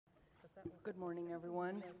Good morning,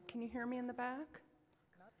 everyone. Can you hear me in the back?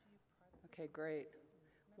 Okay, great.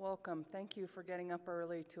 Welcome. Thank you for getting up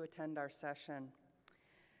early to attend our session.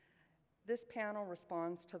 This panel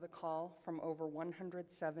responds to the call from over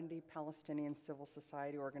 170 Palestinian civil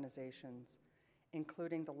society organizations,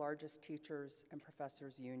 including the largest teachers and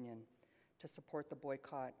professors union, to support the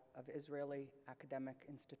boycott of Israeli academic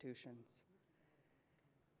institutions.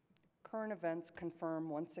 Current events confirm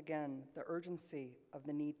once again the urgency of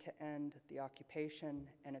the need to end the occupation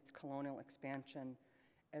and its colonial expansion,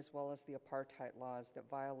 as well as the apartheid laws that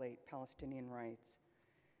violate Palestinian rights.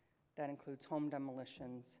 That includes home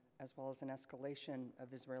demolitions, as well as an escalation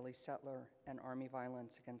of Israeli settler and army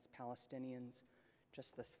violence against Palestinians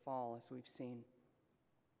just this fall, as we've seen.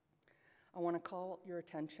 I want to call your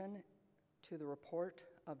attention to the report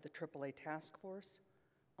of the AAA Task Force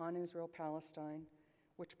on Israel-Palestine,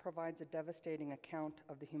 which provides a devastating account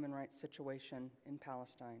of the human rights situation in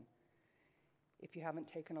Palestine. If you haven't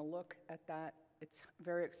taken a look at that, it's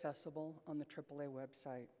very accessible on the AAA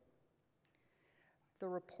website. The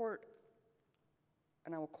report,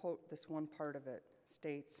 and I will quote this one part of it,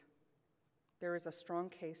 states, "There is a strong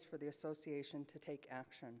case for the association to take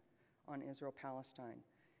action on Israel-Palestine."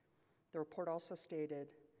 The report also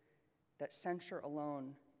stated that censure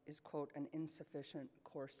alone is, quote, "an insufficient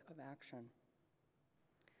course of action."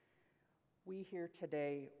 We here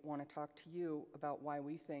today want to talk to you about why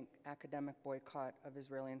we think academic boycott of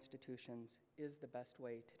Israeli institutions is the best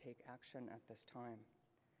way to take action at this time.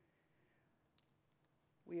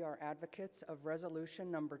 We are advocates of resolution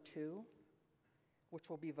number 2, which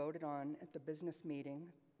will be voted on at the business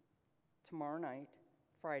meeting tomorrow night,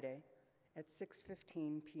 Friday, at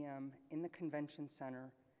 6:15 p.m. in the Convention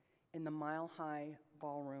Center in the Mile High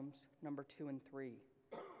Ballrooms number 2 and 3.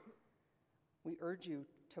 We urge you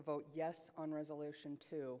to vote yes on Resolution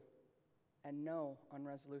 2 and no on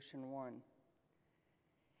Resolution 1.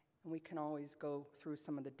 And we can always go through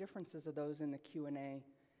some of the differences of those in the Q&A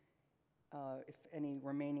if any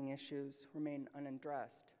remaining issues remain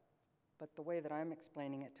unaddressed. But the way that I'm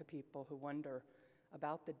explaining it to people who wonder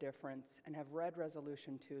about the difference and have read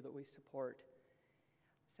Resolution 2 that we support,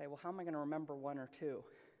 say, well, how am I going to remember 1 or 2?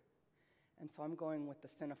 And so I'm going with the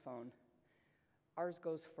Cinephone. Ours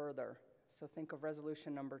goes further. So think of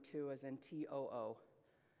resolution number 2 as in TOO,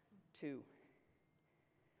 2.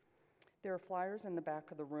 There are flyers in the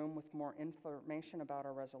back of the room with more information about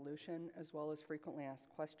our resolution, as well as frequently asked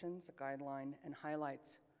questions, a guideline, and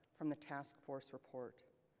highlights from the task force report.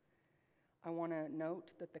 I want to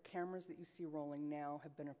note that the cameras that you see rolling now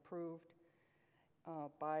have been approved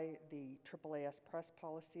by the AAAS press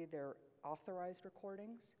policy. They're authorized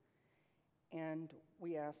recordings, and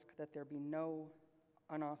we ask that there be no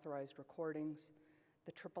unauthorized recordings.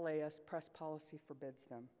 The AAAS press policy forbids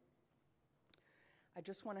them. I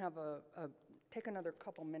just want to have take another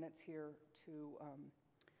couple minutes here to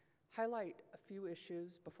highlight a few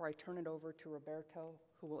issues before I turn it over to Roberto,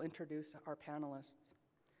 who will introduce our panelists.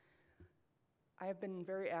 I have been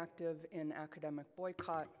very active in academic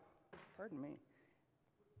boycott,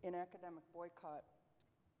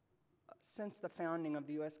 since the founding of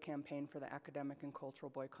the U.S. campaign for the academic and cultural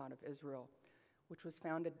boycott of Israel, which was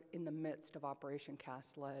founded in the midst of Operation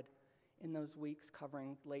Cast Lead in those weeks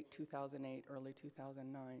covering late 2008, early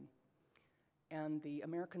 2009. And the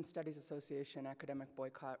American Studies Association Academic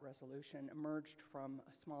Boycott Resolution emerged from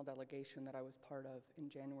a small delegation that I was part of in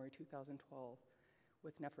January 2012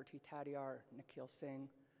 with Nefertiti Tadiar, Nikhil Singh,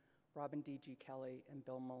 Robin D.G. Kelly, and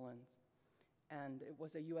Bill Mullins. And it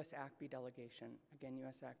was a U.S. ACB delegation. Again,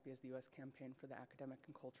 U.S. ACB is the U.S. campaign for the academic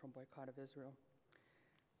and cultural boycott of Israel.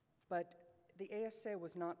 But the ASA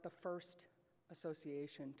was not the first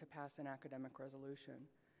association to pass an academic resolution.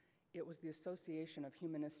 It was the Association of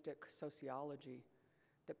Humanistic Sociology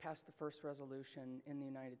that passed the first resolution in the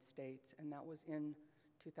United States, and that was in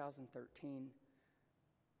 2013.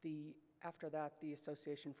 After that, the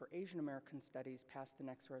Association for Asian American Studies passed the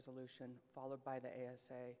next resolution, followed by the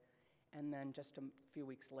ASA, and then just a few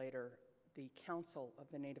weeks later, the Council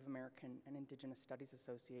of the Native American and Indigenous Studies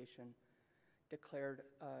Association declared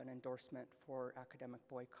an endorsement for academic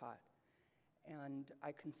boycott. And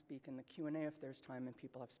I can speak in the Q&A if there's time and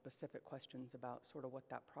people have specific questions about sort of what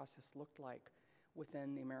that process looked like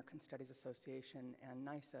within the American Studies Association and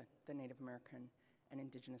NISA, the Native American and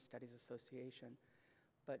Indigenous Studies Association.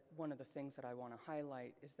 But one of the things that I want to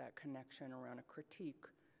highlight is that connection around a critique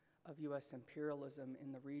of U.S. imperialism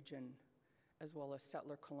in the region, as well as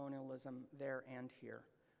settler colonialism there and here,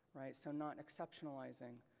 right? So not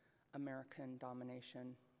exceptionalizing American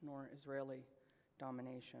domination nor Israeli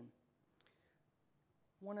domination.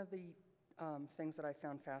 One of the things that I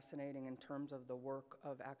found fascinating in terms of the work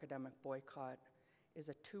of academic boycott is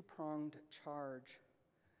a two-pronged charge.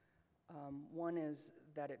 One is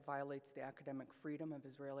that it violates the academic freedom of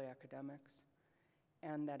Israeli academics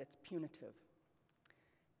and that it's punitive.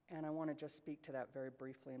 And I want to just speak to that very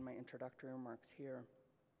briefly in my introductory remarks here.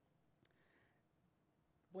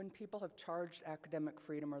 When people have charged academic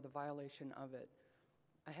freedom or the violation of it,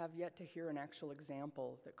 I have yet to hear an actual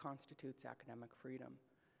example that constitutes academic freedom.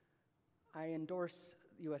 I endorse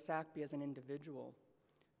US ACB as an individual,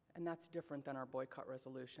 and that's different than our boycott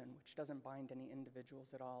resolution, which doesn't bind any individuals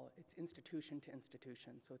at all. It's institution to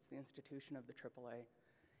institution, so it's the institution of the AAA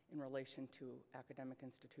in relation to academic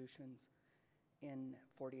institutions in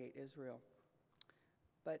 48 Israel.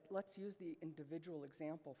 But let's use the individual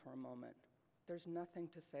example for a moment. There's nothing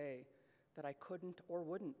to say that I couldn't or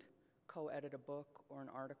wouldn't co-edit a book or an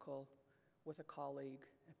article with a colleague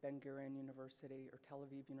at Ben-Gurion University or Tel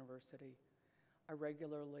Aviv University. I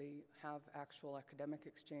regularly have actual academic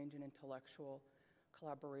exchange and intellectual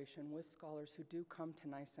collaboration with scholars who do come to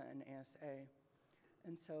NISA and ASA.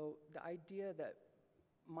 And so the idea that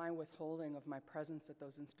my withholding of my presence at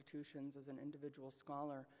those institutions as an individual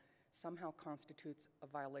scholar somehow constitutes a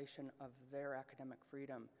violation of their academic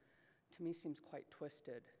freedom, to me seems quite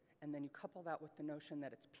twisted. And then you couple that with the notion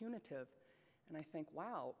that it's punitive, and I think,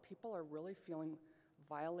 wow, people are really feeling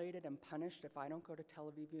violated and punished if I don't go to Tel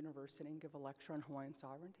Aviv University and give a lecture on Hawaiian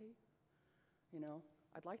sovereignty? You know,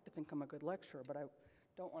 I'd like to think I'm a good lecturer, but I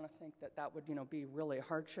don't want to think that that would, be really a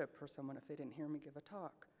hardship for someone if they didn't hear me give a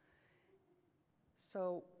talk.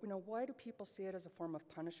 So, why do people see it as a form of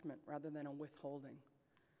punishment rather than a withholding?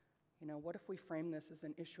 What if we frame this as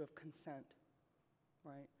an issue of consent,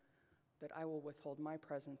 right? That I will withhold my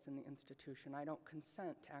presence in the institution. I don't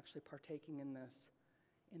consent to actually partaking in this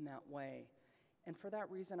in that way. And for that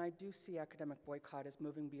reason, I do see academic boycott as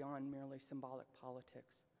moving beyond merely symbolic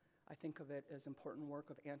politics. I think of it as important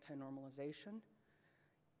work of anti-normalization,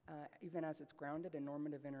 even as it's grounded in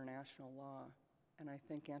normative international law. And I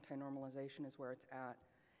think anti-normalization is where it's at.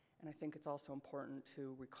 And I think it's also important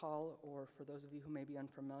to recall, or for those of you who may be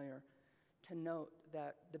unfamiliar, to note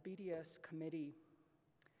that the BDS committee,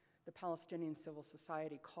 the Palestinian Civil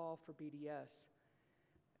Society call for BDS,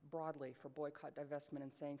 broadly for boycott, divestment,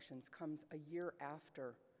 and sanctions, comes a year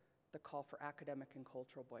after the call for academic and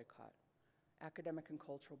cultural boycott. Academic and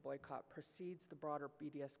cultural boycott precedes the broader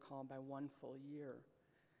BDS call by 1 full year.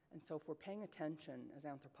 And so if we're paying attention as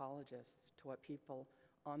anthropologists to what people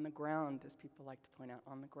on the ground, as people like to point out,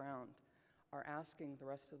 on the ground, are asking the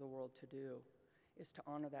rest of the world to do, is to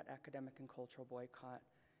honor that academic and cultural boycott,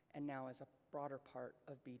 and now as a broader part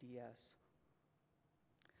of BDS.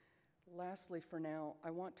 Lastly, for now,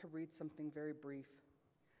 I want to read something very brief.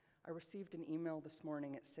 I received an email this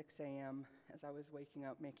morning at 6 a.m. as I was waking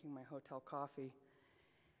up making my hotel coffee.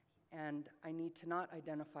 And I need to not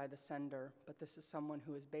identify the sender, but this is someone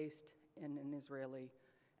who is based in an Israeli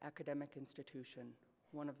academic institution,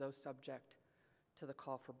 one of those subject to the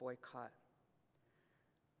call for boycott.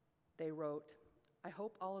 They wrote, "I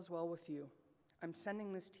hope all is well with you. I'm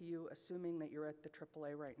sending this to you assuming that you're at the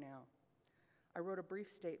AAA right now. I wrote a brief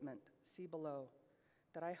statement, see below,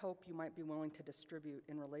 that I hope you might be willing to distribute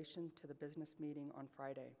in relation to the business meeting on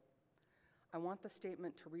Friday. I want the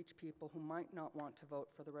statement to reach people who might not want to vote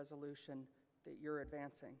for the resolution that you're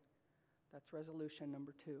advancing." That's resolution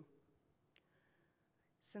number 2.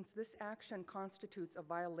 "Since this action constitutes a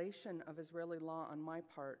violation of Israeli law on my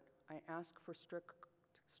part, I ask for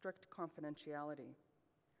strict confidentiality.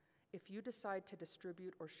 If you decide to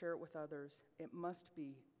distribute or share it with others, it must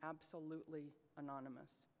be absolutely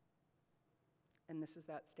anonymous." And this is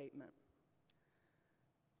that statement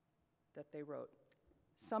that they wrote.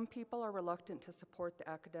 "Some people are reluctant to support the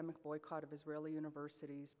academic boycott of Israeli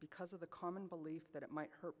universities because of the common belief that it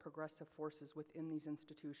might hurt progressive forces within these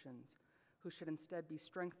institutions, who should instead be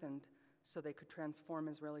strengthened so they could transform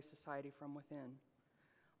Israeli society from within.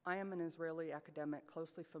 I am an Israeli academic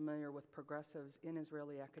closely familiar with progressives in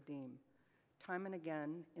Israeli academe. Time and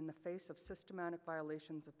again, in the face of systematic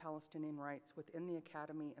violations of Palestinian rights within the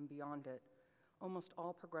academy and beyond it, almost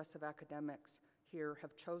all progressive academics here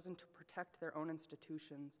have chosen to protect their own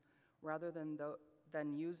institutions rather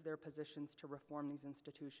than use their positions to reform these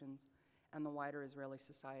institutions and the wider Israeli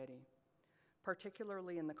society.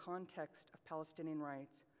 Particularly in the context of Palestinian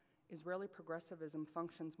rights, Israeli progressivism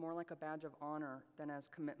functions more like a badge of honor than as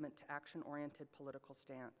commitment to action-oriented political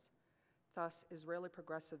stance. Thus, Israeli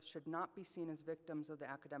progressives should not be seen as victims of the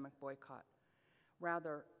academic boycott.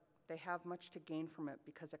 Rather, they have much to gain from it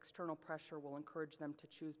because external pressure will encourage them to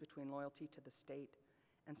choose between loyalty to the state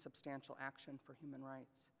and substantial action for human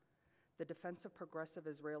rights. The defense of progressive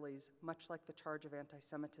Israelis, much like the charge of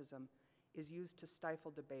anti-Semitism, is used to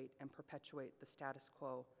stifle debate and perpetuate the status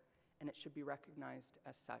quo, and it should be recognized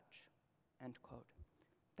as such, end quote.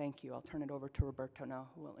 Thank you. I'll turn it over to Roberto now,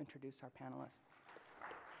 who will introduce our panelists.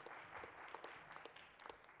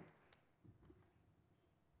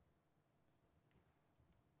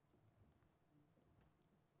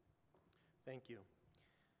 Thank you.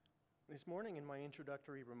 This morning in my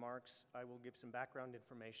introductory remarks, I will give some background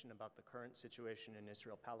information about the current situation in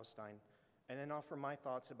Israel-Palestine, and then offer my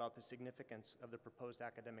thoughts about the significance of the proposed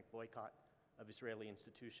academic boycott of Israeli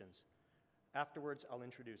institutions. Afterwards, I'll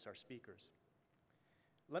introduce our speakers.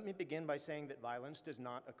 Let me begin by saying that violence does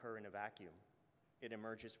not occur in a vacuum. It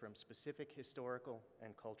emerges from specific historical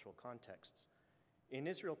and cultural contexts. In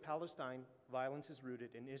Israel-Palestine, violence is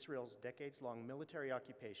rooted in Israel's decades-long military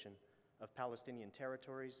occupation of Palestinian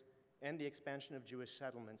territories and the expansion of Jewish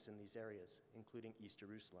settlements in these areas, including East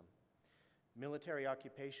Jerusalem. Military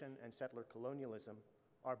occupation and settler colonialism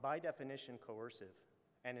are by definition coercive,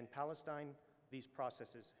 and in Palestine, these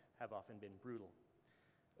processes have often been brutal.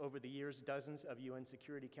 Over the years, dozens of UN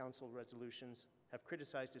Security Council resolutions have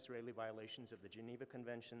criticized Israeli violations of the Geneva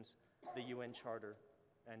Conventions, the UN Charter,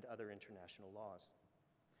 and other international laws.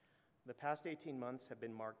 The past 18 months have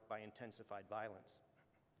been marked by intensified violence.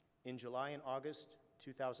 In July and August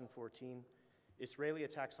 2014, Israeli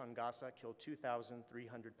attacks on Gaza killed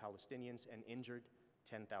 2,300 Palestinians and injured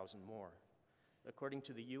 10,000 more. According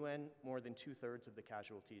to the UN, more than two-thirds of the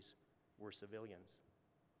casualties were civilians.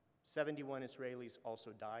 71 Israelis also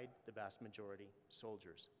died, the vast majority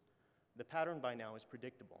soldiers. The pattern by now is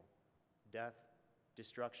predictable: death,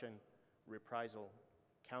 destruction, reprisal,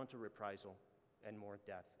 counter-reprisal, and more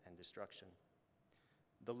death and destruction.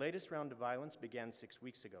 The latest round of violence began 6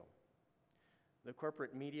 weeks ago. The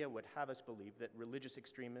corporate media would have us believe that religious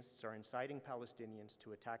extremists are inciting Palestinians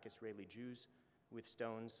to attack Israeli Jews with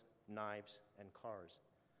stones, knives, and cars.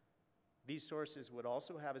 These sources would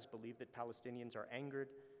also have us believe that Palestinians are angered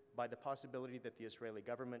by the possibility that the Israeli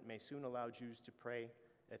government may soon allow Jews to pray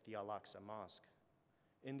at the Al-Aqsa Mosque.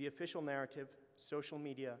 In the official narrative, social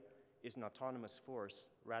media is an autonomous force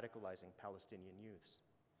radicalizing Palestinian youths.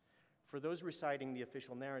 For those reciting the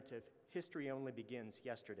official narrative, history only begins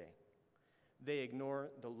yesterday. They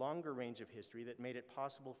ignore the longer range of history that made it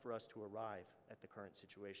possible for us to arrive at the current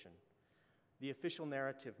situation. The official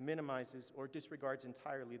narrative minimizes or disregards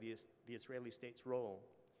entirely the Israeli state's role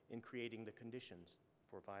in creating the conditions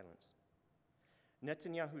for violence.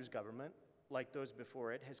 Netanyahu's government, like those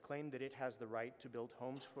before it, has claimed that it has the right to build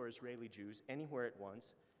homes for Israeli Jews anywhere it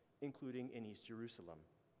wants, including in East Jerusalem,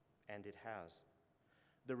 and it has.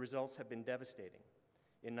 The results have been devastating.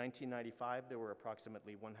 In 1995, there were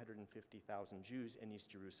approximately 150,000 Jews in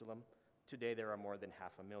East Jerusalem. Today, there are more than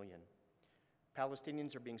 500,000.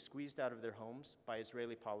 Palestinians are being squeezed out of their homes by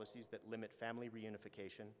Israeli policies that limit family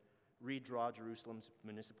reunification, redraw Jerusalem's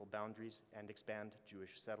municipal boundaries, and expand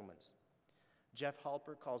Jewish settlements. Jeff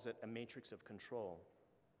Halper calls it a matrix of control,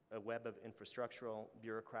 a web of infrastructural,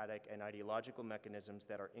 bureaucratic, and ideological mechanisms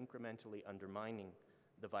that are incrementally undermining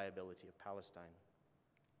the viability of Palestine.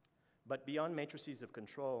 But beyond matrices of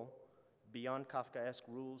control, beyond Kafkaesque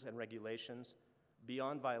rules and regulations,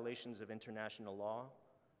 beyond violations of international law,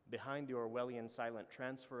 behind the Orwellian silent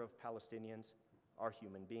transfer of Palestinians are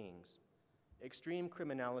human beings. Extreme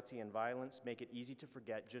criminality and violence make it easy to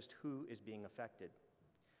forget just who is being affected.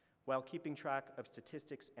 While keeping track of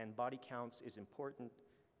statistics and body counts is important,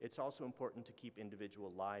 it's also important to keep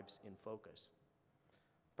individual lives in focus.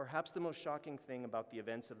 Perhaps the most shocking thing about the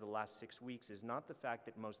events of the last 6 weeks is not the fact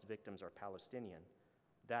that most victims are Palestinian.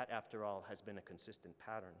 That, after all, has been a consistent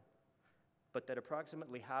pattern. But that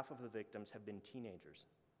approximately half of the victims have been teenagers.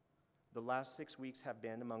 The last 6 weeks have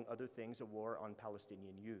been, among other things, a war on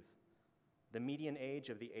Palestinian youth. The median age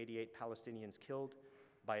of the 88 Palestinians killed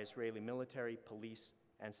by Israeli military, police,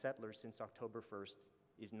 and settlers since October 1st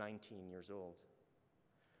is 19 years old.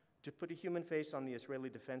 To put a human face on the Israeli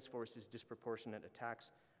Defense Force's disproportionate attacks,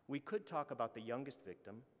 we could talk about the youngest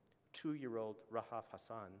victim, 2-year-old Rahaf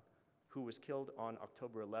Hassan, who was killed on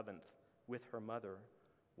October 11th with her mother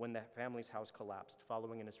when the family's house collapsed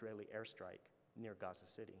following an Israeli airstrike near Gaza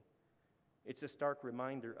City. It's a stark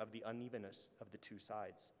reminder of the unevenness of the two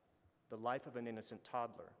sides. The life of an innocent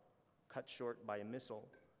toddler, cut short by a missile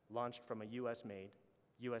launched from a US-made,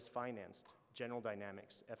 US-financed General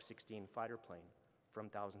Dynamics F-16 fighter plane from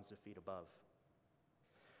thousands of feet above.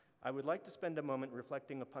 I would like to spend a moment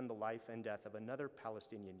reflecting upon the life and death of another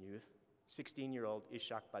Palestinian youth, 16-year-old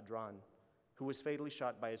Ishaq Badran, who was fatally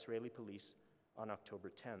shot by Israeli police on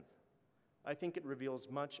October 10th. I think it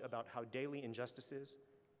reveals much about how daily injustices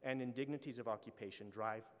and indignities of occupation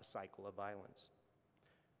drive a cycle of violence.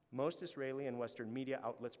 Most Israeli and Western media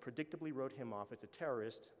outlets predictably wrote him off as a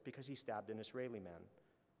terrorist because he stabbed an Israeli man.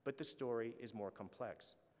 But the story is more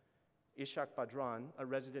complex. Ishak Badran, a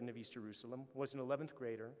resident of East Jerusalem, was an 11th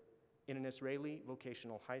grader in an Israeli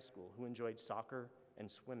vocational high school who enjoyed soccer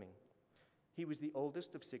and swimming. He was the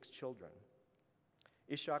oldest of 6 children.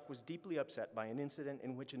 Ishak was deeply upset by an incident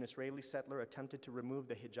in which an Israeli settler attempted to remove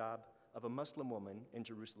the hijab of a Muslim woman in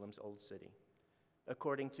Jerusalem's Old City.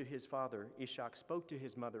 According to his father, Ishak spoke to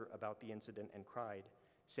his mother about the incident and cried,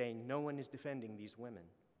 saying, "No one is defending these women."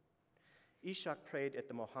 Ishak prayed at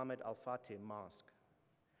the Mohammed Al-Fatih Mosque.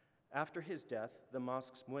 After his death, the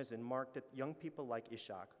mosque's muezzin marked that young people like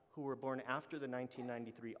Ishak, who were born after the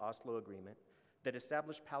 1993 Oslo Agreement that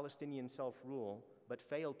established Palestinian self-rule but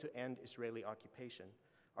failed to end Israeli occupation,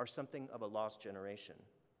 are something of a lost generation.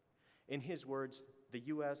 In his words, the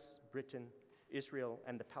US, Britain, Israel,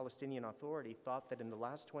 and the Palestinian Authority thought that in the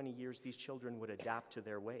last 20 years these children would adapt to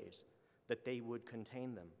their ways, that they would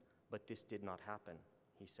contain them, but this did not happen,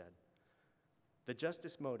 he said. The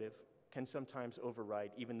justice motive can sometimes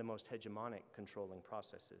override even the most hegemonic controlling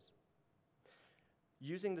processes.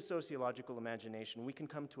 Using the sociological imagination, we can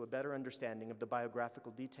come to a better understanding of the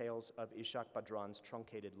biographical details of Ishak Badran's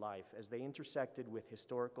truncated life as they intersected with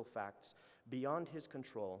historical facts beyond his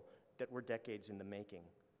control that were decades in the making.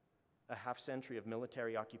 A half-century of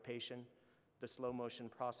military occupation, the slow-motion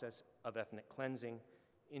process of ethnic cleansing,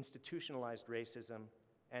 institutionalized racism,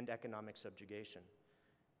 and economic subjugation.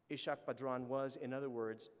 Ishak Badran was, in other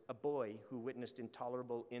words, a boy who witnessed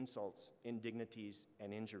intolerable insults, indignities,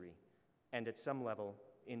 and injury, and at some level,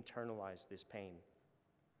 internalized this pain.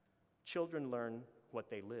 Children learn what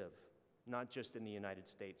they live, not just in the United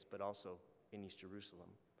States, but also in East Jerusalem.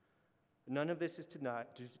 None of this is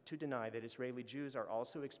to deny that Israeli Jews are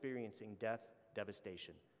also experiencing death,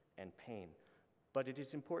 devastation, and pain, but it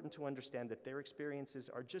is important to understand that their experiences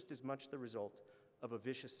are just as much the result of a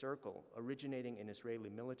vicious circle originating in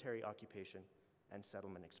Israeli military occupation and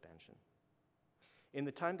settlement expansion. In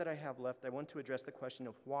the time that I have left, I want to address the question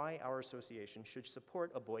of why our association should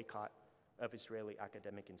support a boycott of Israeli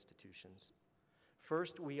academic institutions.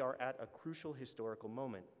 First, we are at a crucial historical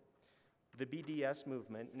moment. The BDS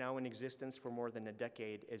movement, now in existence for more than a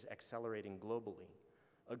decade, is accelerating globally.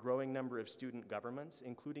 A growing number of student governments,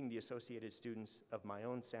 including the associated students of my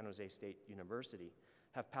own San Jose State University,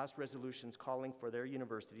 have passed resolutions calling for their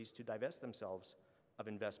universities to divest themselves of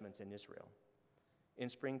investments in Israel. In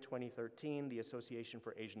spring 2013, the Association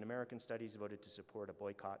for Asian American Studies voted to support a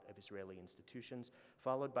boycott of Israeli institutions,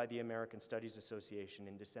 followed by the American Studies Association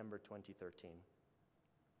in December 2013.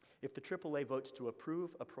 If the AAA votes to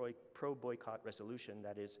approve a pro-boycott resolution,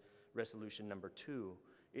 that is, resolution number 2,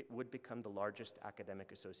 it would become the largest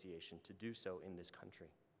academic association to do so in this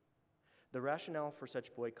country. The rationale for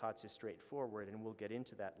such boycotts is straightforward, and we'll get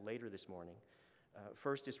into that later this morning.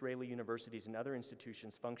 First, Israeli universities and other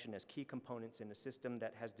institutions function as key components in a system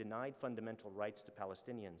that has denied fundamental rights to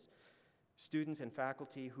Palestinians. Students and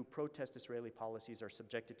faculty who protest Israeli policies are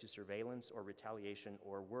subjected to surveillance or retaliation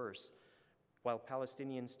or worse, while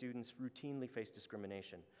Palestinian students routinely face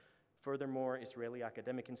discrimination. Furthermore, Israeli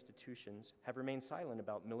academic institutions have remained silent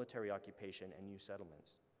about military occupation and new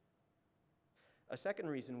settlements. A second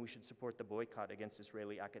reason we should support the boycott against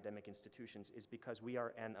Israeli academic institutions is because we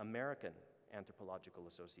are an American anthropological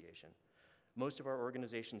association. Most of our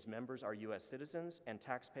organization's members are US citizens and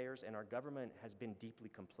taxpayers, and our government has been deeply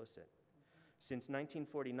complicit. Since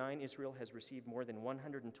 1949, Israel has received more than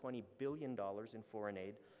 $120 billion in foreign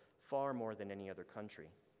aid, far more than any other country.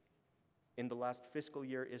 In the last fiscal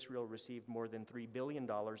year, Israel received more than $3 billion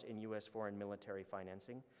in US foreign military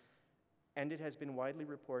financing, and it has been widely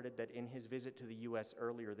reported that in his visit to the US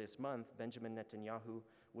earlier this month, Benjamin Netanyahu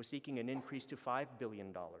was seeking an increase to $5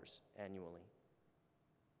 billion annually.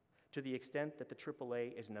 To the extent that the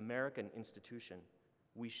AAA is an American institution,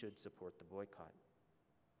 we should support the boycott.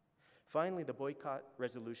 Finally, the boycott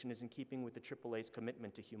resolution is in keeping with the AAA's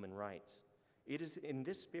commitment to human rights. It is in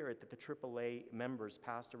this spirit that the AAA members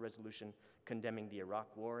passed a resolution condemning the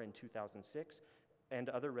Iraq War in 2006 and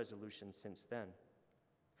other resolutions since then.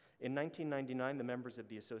 In 1999, the members of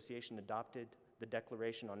the association adopted the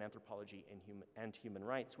Declaration on Anthropology and Human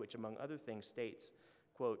Rights, which, among other things, states,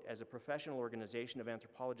 quote, "As a professional organization of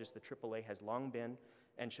anthropologists, the AAA has long been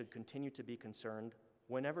and should continue to be concerned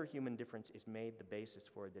whenever human difference is made the basis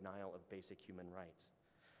for a denial of basic human rights.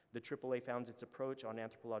 The AAA founds its approach on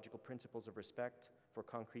anthropological principles of respect for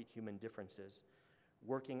concrete human differences,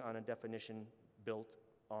 working on a definition built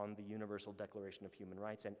on the Universal Declaration of Human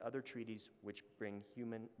Rights and other treaties which bring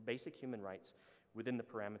basic human rights within the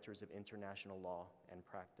parameters of international law and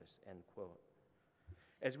practice, end quote.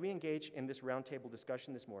 As we engage in this roundtable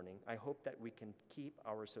discussion this morning, I hope that we can keep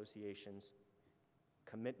our association's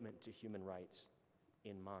commitment to human rights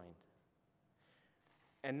in mind.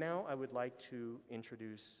 And now I would like to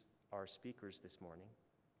introduce our speakers this morning.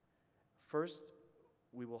 First,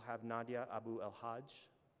 we will have Nadia Abu El-Haj.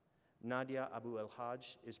 Nadia Abu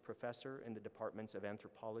El-Haj is professor in the departments of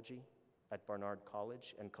anthropology at Barnard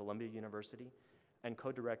College and Columbia University, and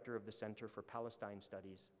co-director of the Center for Palestine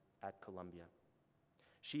Studies at Columbia.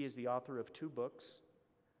 She is the author of 2 books,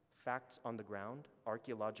 Facts on the Ground,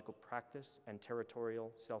 Archaeological Practice and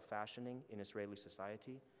Territorial Self-Fashioning in Israeli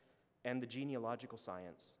Society, and The Genealogical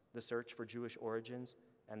Science, The Search for Jewish Origins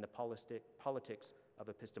and the Politics of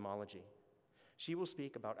Epistemology. She will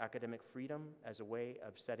speak about academic freedom as a way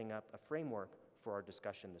of setting up a framework for our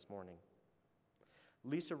discussion this morning.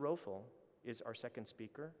 Lisa Rofel is our second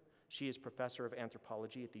speaker. She is professor of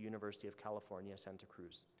anthropology at the University of California, Santa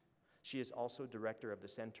Cruz. She is also director of the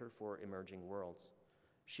Center for Emerging Worlds.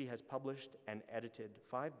 She has published and edited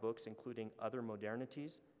 5 books, including Other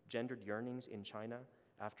Modernities, Gendered Yearnings in China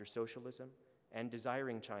After Socialism, and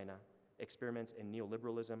Desiring China, Experiments in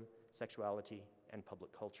Neoliberalism, Sexuality, and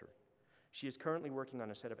Public Culture. She is currently working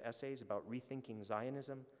on a set of essays about rethinking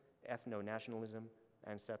Zionism, ethno-nationalism,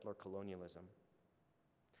 and settler colonialism.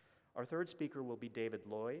 Our third speaker will be David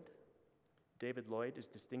Lloyd. David Lloyd is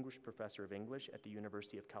Distinguished Professor of English at the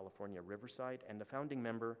University of California, Riverside, and a founding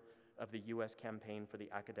member of the U.S. Campaign for the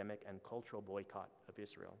Academic and Cultural Boycott of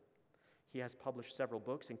Israel. He has published several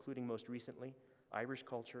books, including most recently, Irish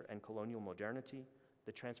Culture and Colonial Modernity,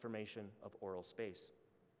 The Transformation of Oral Space.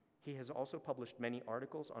 He has also published many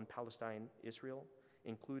articles on Palestine-Israel,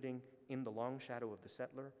 including In the Long Shadow of the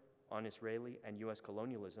Settler, on Israeli and U.S.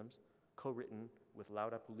 colonialisms, co-written with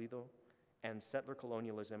Laura Pulido, and Settler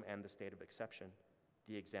Colonialism and the State of Exception,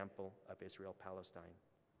 the Example of Israel-Palestine.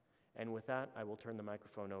 And with that, I will turn the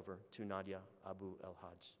microphone over to Nadia Abu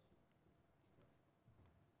El-Haj.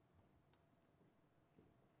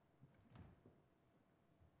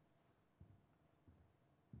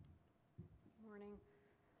 Morning.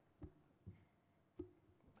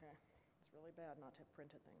 Okay, it's really bad not to have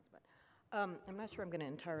printed things, but I'm not sure I'm going to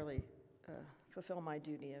entirely fulfill my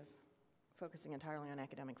duty of focusing entirely on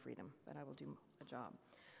academic freedom, but I will do a job.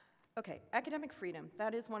 Okay, academic freedom,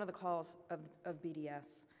 that is one of the calls of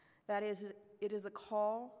BDS. That is, it is a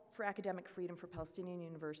call for academic freedom for Palestinian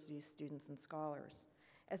universities, students, and scholars.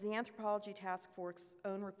 As the Anthropology Task Force's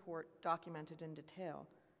own report documented in detail,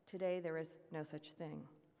 today there is no such thing.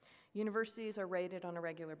 Universities are raided on a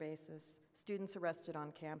regular basis, students arrested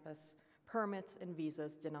on campus, permits and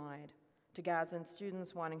visas denied, to Gazan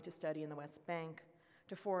students wanting to study in the West Bank,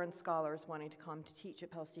 to foreign scholars wanting to come to teach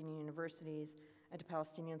at Palestinian universities, and to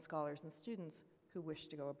Palestinian scholars and students who wish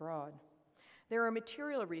to go abroad. There are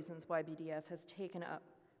material reasons why BDS has taken up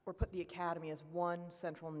or put the academy as one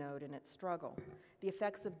central node in its struggle. The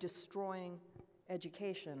effects of destroying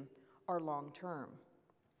education are long-term.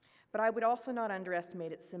 But I would also not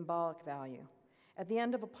underestimate its symbolic value. At the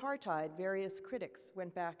end of apartheid, various critics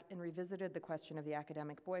went back and revisited the question of the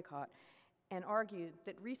academic boycott and argued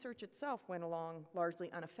that research itself went along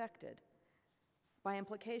largely unaffected. By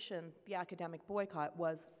implication, the academic boycott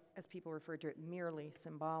was, as people referred to it, merely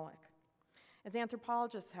symbolic. As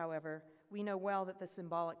anthropologists, however, we know well that the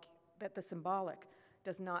symbolic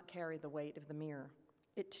does not carry the weight of the mirror.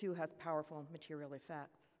 It too has powerful material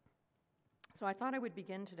effects. So I thought I would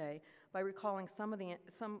begin today by recalling the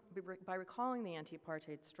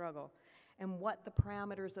anti-apartheid struggle and what the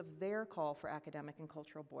parameters of their call for academic and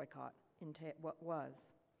cultural boycott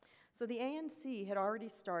was. So the ANC had already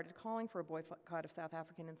started calling for a boycott of South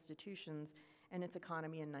African institutions and its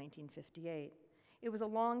economy in 1958. It was a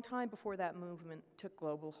long time before that movement took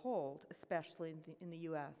global hold, especially in the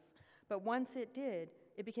US. But once it did,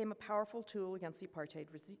 it became a powerful tool against the apartheid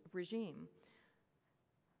regime.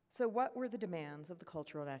 So what were the demands of the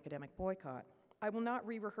cultural and academic boycott? I will not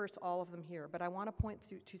re-rehearse all of them here, but I want to point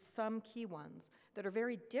to some key ones that are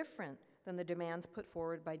very different than the demands put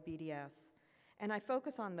forward by BDS. And I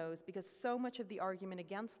focus on those because so much of the argument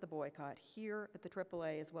against the boycott here at the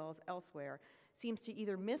AAA as well as elsewhere seems to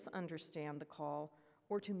either misunderstand the call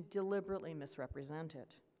or to deliberately misrepresent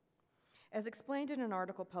it. As explained in an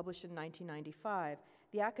article published in 1995,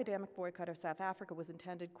 the academic boycott of South Africa was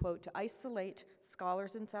intended, quote, to isolate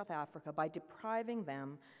scholars in South Africa by depriving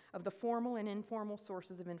them of the formal and informal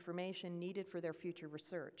sources of information needed for their future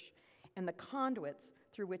research and the conduits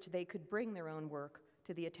through which they could bring their own work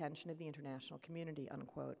to the attention of the international community,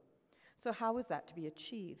 unquote. So how was that to be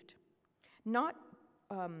achieved? Not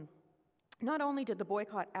Not only did the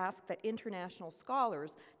boycott ask that international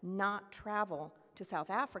scholars not travel to South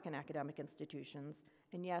African academic institutions,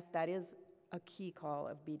 and yes, that is a key call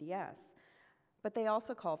of BDS, but they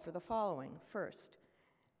also called for the following. First,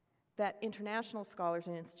 that international scholars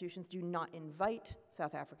and institutions do not invite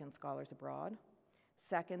South African scholars abroad.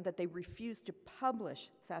 Second, that they refuse to publish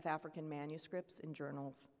South African manuscripts in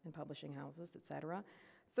journals and publishing houses, etc.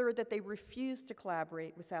 Third, that they refuse to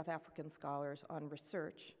collaborate with South African scholars on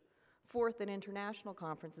research. Fourth, that international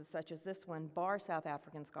conferences such as this one bar South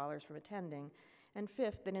African scholars from attending. And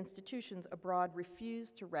fifth, that institutions abroad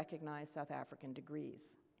refuse to recognize South African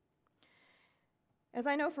degrees. As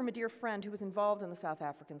I know from a dear friend who was involved in the South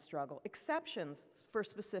African struggle, exceptions for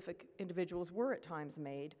specific individuals were at times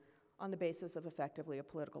made on the basis of effectively a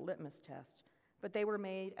political litmus test, but they were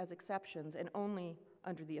made as exceptions and only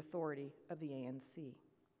under the authority of the ANC.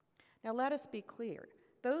 Now let us be clear,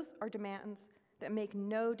 those are demands that make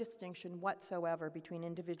no distinction whatsoever between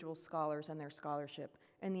individual scholars and their scholarship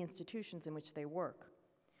and the institutions in which they work.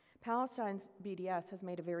 Palestine's BDS has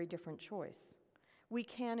made a very different choice. We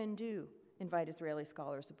can and do invite Israeli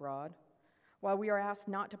scholars abroad. While we are asked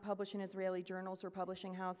not to publish in Israeli journals or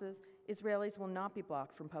publishing houses, Israelis will not be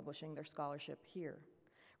blocked from publishing their scholarship here.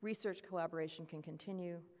 Research collaboration can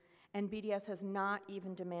continue, and BDS has not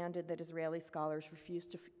even demanded that Israeli scholars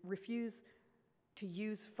refuse to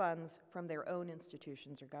use funds from their own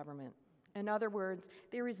institutions or government. In other words,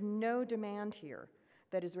 there is no demand here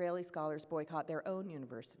that Israeli scholars boycott their own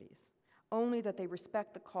universities, only that they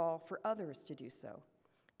respect the call for others to do so.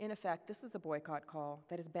 In effect, this is a boycott call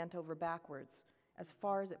that is bent over backwards as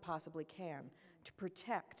far as it possibly can to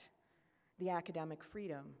protect the academic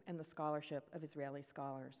freedom and the scholarship of Israeli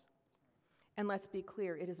scholars. And let's be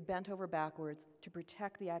clear, it is bent over backwards to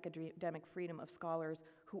protect the academic freedom of scholars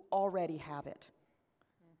who already have it,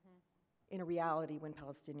 in a reality when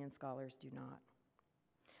Palestinian scholars do not.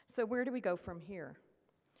 So where do we go from here?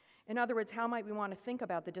 In other words, how might we want to think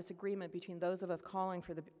about the disagreement between those of us calling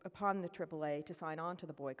upon the AAA to sign on to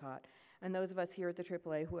the boycott and those of us here at the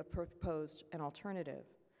AAA who have proposed an alternative?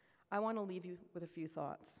 I want to leave you with a few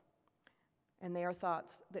thoughts. And they are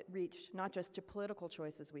thoughts that reach not just to political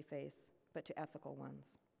choices we face, but to ethical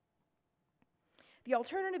ones. The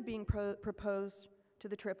alternative being proposed to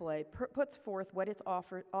the AAA puts forth what its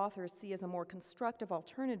authors see as a more constructive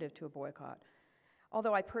alternative to a boycott,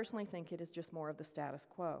 although I personally think it is just more of the status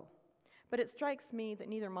quo. But it strikes me that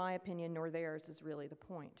neither my opinion nor theirs is really the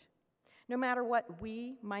point. No matter what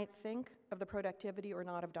we might think of the productivity or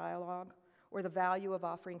not of dialogue, or the value of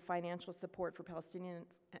offering financial support for Palestinian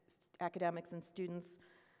academics and students,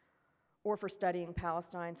 or for studying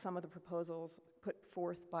Palestine, some of the proposals put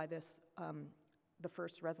forth by this, the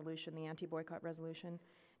first resolution, the anti-boycott resolution,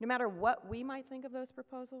 no matter what we might think of those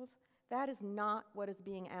proposals, that is not what is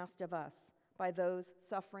being asked of us by those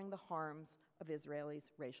suffering the harms of Israel's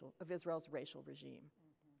racial regime.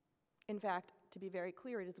 In fact, to be very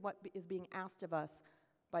clear, it is what is being asked of us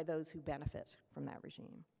by those who benefit from that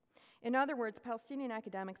regime. In other words, Palestinian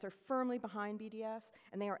academics are firmly behind BDS,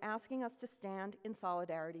 and they are asking us to stand in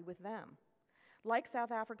solidarity with them. Like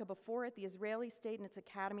South Africa before it, the Israeli state and its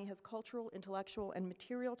academy has cultural, intellectual, and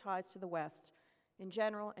material ties to the West in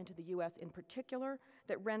general and to the US in particular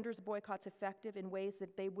that renders boycotts effective in ways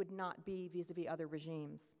that they would not be vis-a-vis other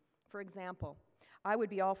regimes. For example, I would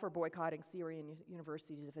be all for boycotting Syrian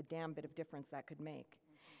universities if a damn bit of difference that could make.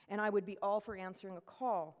 And I would be all for answering a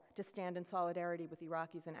call to stand in solidarity with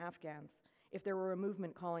Iraqis and Afghans if there were a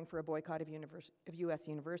movement calling for a boycott of US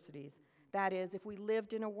universities. That is, if we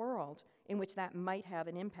lived in a world in which that might have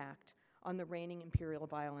an impact on the reigning imperial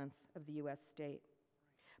violence of the US state.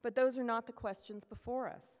 But those are not the questions before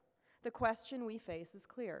us. The question we face is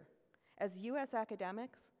clear. As US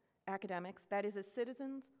academics, that is, as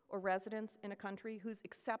citizens or residents in a country whose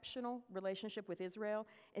exceptional relationship with Israel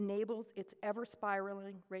enables its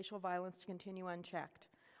ever-spiraling racial violence to continue unchecked,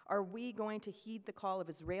 are we going to heed the call of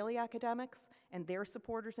Israeli academics and their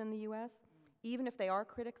supporters in the US, even if they are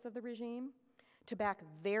critics of the regime, to back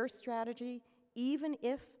their strategy, even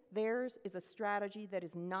if theirs is a strategy that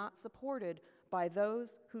is not supported by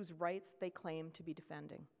those whose rights they claim to be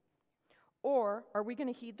defending? Or are we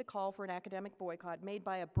going to heed the call for an academic boycott made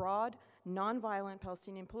by a broad, nonviolent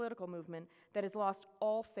Palestinian political movement that has lost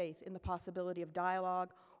all faith in the possibility of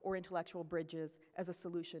dialogue or intellectual bridges as a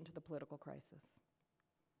solution to the political crisis?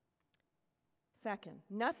 Second,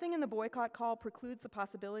 nothing in the boycott call precludes the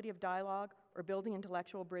possibility of dialogue or building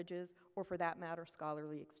intellectual bridges, or for that matter,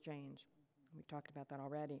 scholarly exchange. We've talked about that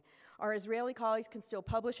already. Our Israeli colleagues can still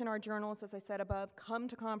publish in our journals, as I said above, come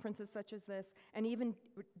to conferences such as this, and even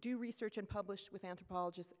do research and publish with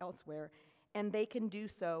anthropologists elsewhere. and they can do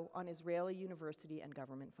so on Israeli university and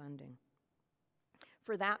government funding.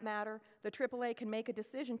 For that matter, the AAA can make a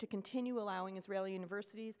decision to continue allowing Israeli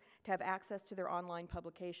universities to have access to their online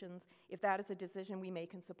publications if that is a decision we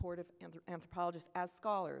make in support of anthropologists as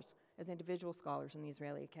scholars, as individual scholars in the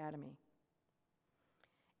Israeli Academy.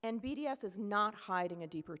 And BDS is not hiding a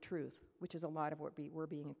deeper truth, which is a lot of what we're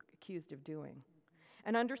being accused of doing.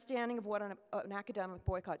 An understanding of what an academic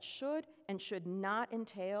boycott should and should not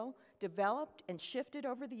entail developed and shifted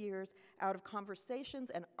over the years out of conversations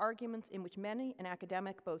and arguments in which many an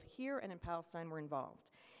academic, both here and in Palestine, were involved.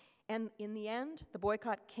 And in the end, the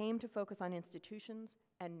boycott came to focus on institutions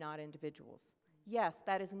and not individuals. Yes,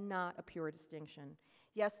 that is not a pure distinction.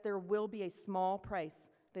 Yes, there will be a small price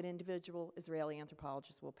that individual Israeli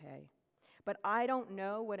anthropologists will pay. But I don't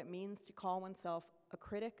know what it means to call oneself a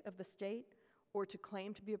critic of the state or to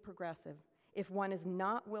claim to be a progressive if one is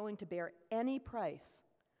not willing to bear any price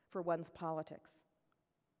for one's politics.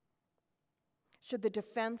 Should the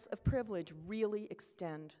defense of privilege really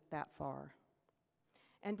extend that far?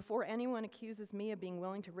 And before anyone accuses me of being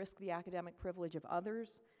willing to risk the academic privilege of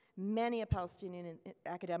others, many a Palestinian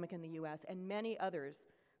academic in the US and many others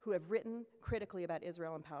who have written critically about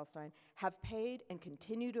Israel and Palestine have paid and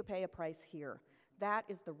continue to pay a price here. That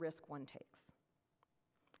is the risk one takes.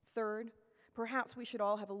 Third, perhaps we should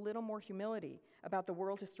all have a little more humility about the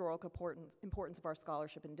world historical importance of our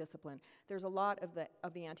scholarship and discipline. There's a lot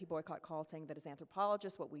of the anti-boycott call saying that as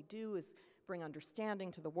anthropologists, what we do is bring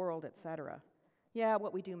understanding to the world, etc. Yeah,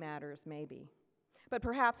 what we do matters, maybe. But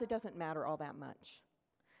perhaps it doesn't matter all that much.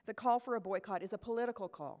 The call for a boycott is a political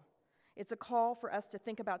call. It's a call for us to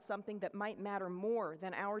think about something that might matter more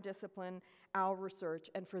than our discipline, our research,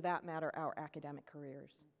 and for that matter, our academic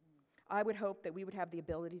careers. I would hope that we would have the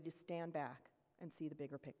ability to stand back and see the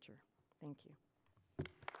bigger picture. Thank you.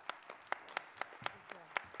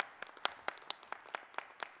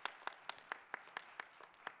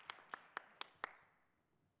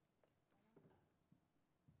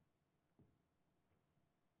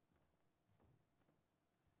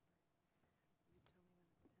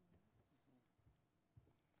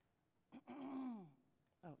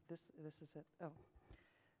 Oh, this is it. Oh.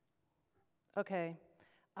 Okay.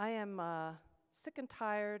 I am sick and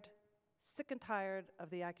tired of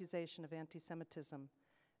the accusation of anti-Semitism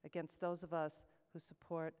against those of us who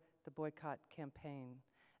support the boycott campaign.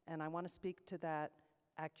 And I want to speak to that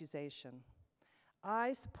accusation.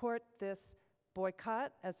 I support this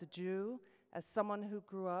boycott as a Jew, as someone who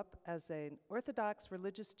grew up as an Orthodox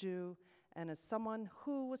religious Jew, and as someone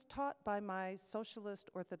who was taught by my socialist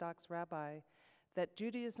Orthodox rabbi that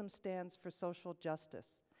Judaism stands for social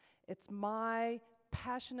justice. It's my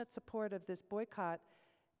passionate support of this boycott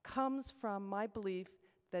comes from my belief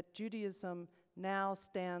that Judaism now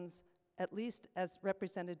stands, at least as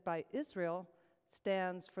represented by Israel,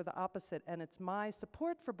 stands for the opposite. And it's my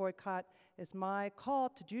support for boycott is my call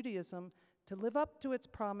to Judaism to live up to its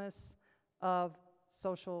promise of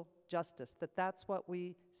social justice, that's what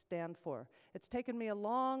we stand for. It's taken me a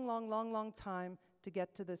long time to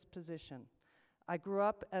get to this position. I grew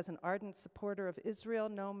up as an ardent supporter of Israel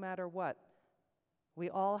no matter what. We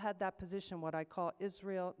all had that position, what I call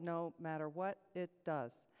Israel no matter what it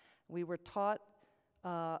does. We were taught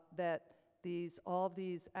that all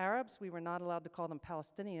these Arabs, we were not allowed to call them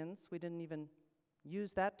Palestinians. We didn't even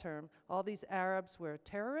use that term. All these Arabs were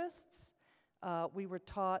terrorists. We were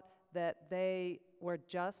taught that they were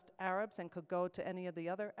just Arabs and could go to any of the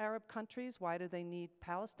other Arab countries. Why do they need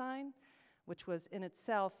Palestine? Which was in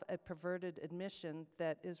itself a perverted admission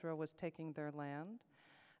that Israel was taking their land.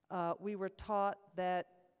 We were taught that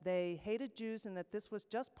they hated Jews and that this was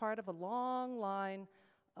just part of a long line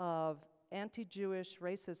of anti-Jewish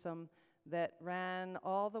racism that ran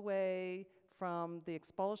all the way from the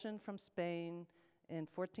expulsion from Spain in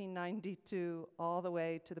 1492 all the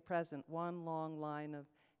way to the present, one long line of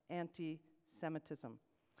anti-Semitism.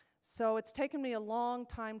 So it's taken me a long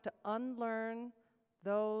time to unlearn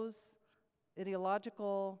those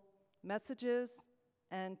ideological messages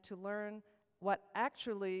and to learn what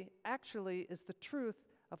actually is the truth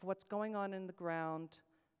of what's going on in the ground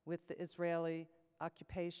with the Israeli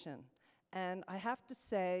occupation. And I have to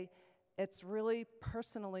say, it's really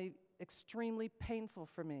personally extremely painful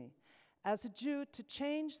for me. As a Jew, to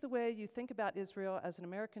change the way you think about Israel as an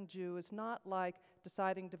American Jew is not like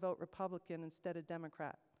deciding to vote Republican instead of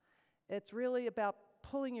Democrat. It's really about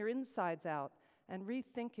pulling your insides out and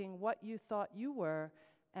rethinking what you thought you were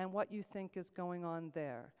and what you think is going on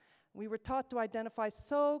there. We were taught to identify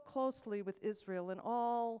so closely with Israel in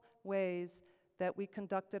all ways that we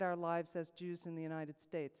conducted our lives as Jews in the United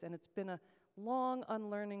States. And it's been a long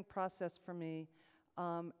unlearning process for me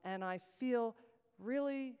And I feel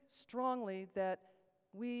really strongly that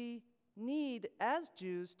we need, as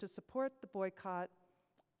Jews, to support the boycott,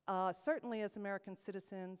 certainly as American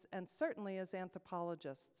citizens and certainly as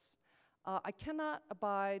anthropologists. I cannot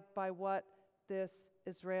abide by what this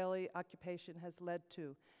Israeli occupation has led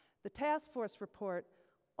to. The task force report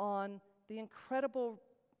on the incredible,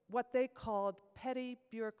 what they called petty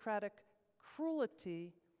bureaucratic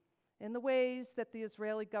cruelty in the ways that the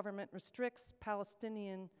Israeli government restricts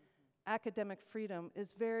Palestinian academic freedom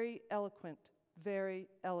is very eloquent, very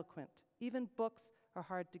eloquent. Even books are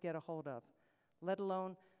hard to get a hold of, let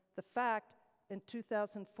alone the fact in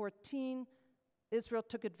 2014, Israel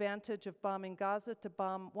took advantage of bombing Gaza to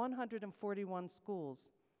bomb 141 schools,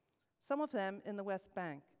 some of them in the West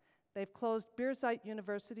Bank. They've closed Birzeit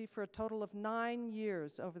University for a total of 9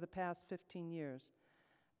 years over the past 15 years.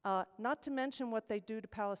 Not to mention what they do to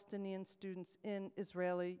Palestinian students in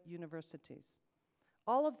Israeli universities.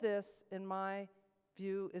 All of this, in my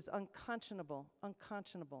view, is unconscionable,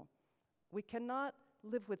 unconscionable. We cannot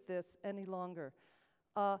live with this any longer.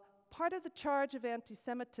 Part of the charge of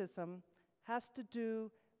anti-Semitism has to do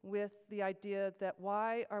with the idea that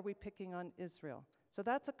why are we picking on Israel? So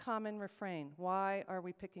that's a common refrain. Why are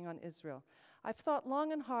we picking on Israel? I've thought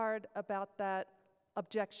long and hard about that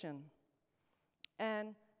objection.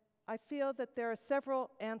 And I feel that there are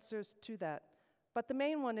several answers to that. But the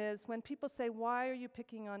main one is when people say, why are you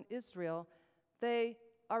picking on Israel? They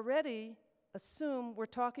already assume we're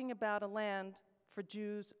talking about a land for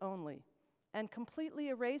Jews only and completely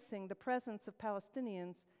erasing the presence of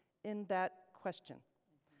Palestinians in that question.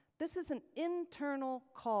 This is an internal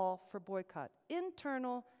call for boycott,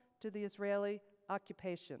 internal to the Israeli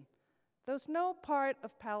occupation. There's no part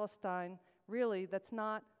of Palestine, really, that's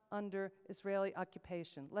not under Israeli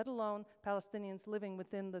occupation, let alone Palestinians living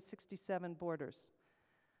within the 67 borders.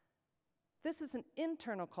 This is an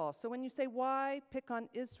internal call. So when you say, why pick on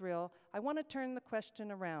Israel, I want to turn the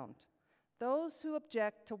question around. Those who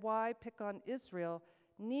object to why pick on Israel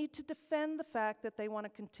need to defend the fact that they want to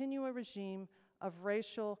continue a regime of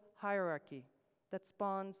racial hierarchy that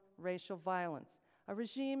spawns racial violence, a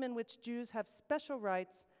regime in which Jews have special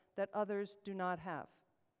rights that others do not have.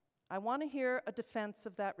 I want to hear a defense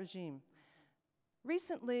of that regime.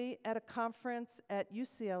 Recently, at a conference at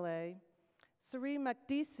UCLA, Sari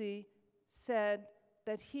Makdisi said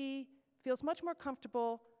that he feels much more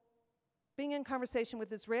comfortable being in conversation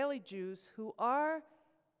with Israeli Jews who are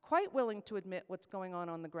quite willing to admit what's going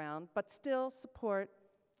on the ground, but still support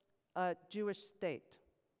a Jewish state.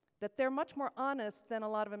 That they're much more honest than a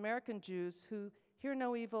lot of American Jews who hear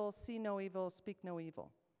no evil, see no evil, speak no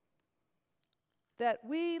evil. That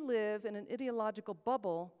we live in an ideological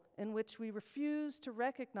bubble in which we refuse to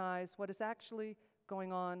recognize what is actually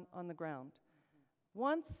going on the ground.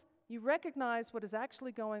 Once you recognize what is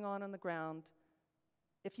actually going on the ground,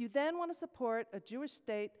 if you then want to support a Jewish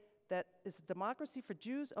state that is a democracy for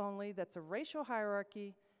Jews only, that's a racial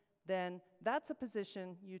hierarchy, then that's a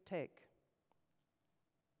position you take.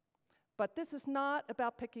 But this is not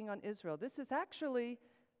about picking on Israel. This is actually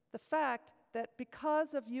the fact that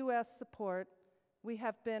because of US support, we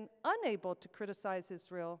have been unable to criticize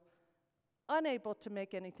Israel, unable to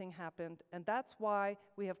make anything happen, and that's why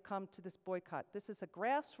we have come to this boycott. This is a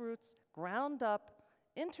grassroots, ground-up,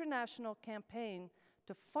 international campaign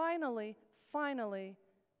to finally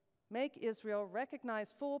make Israel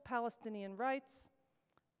recognize full Palestinian rights,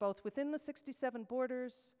 both within the 67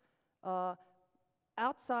 borders,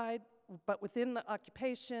 outside, but within the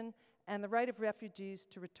occupation, and the right of refugees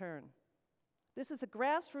to return. This is a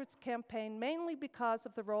grassroots campaign mainly because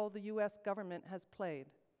of the role the US government has played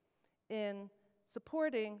in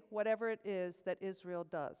supporting whatever it is that Israel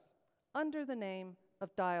does, under the name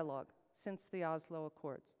of dialogue since the Oslo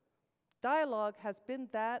Accords. Dialogue has been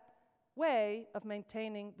that way of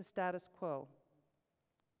maintaining the status quo.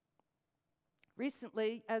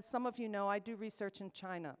 Recently, as some of you know, I do research in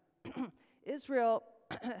China. Israel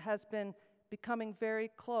has been becoming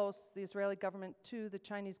very close, the Israeli government, to the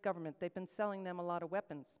Chinese government. They've been selling them a lot of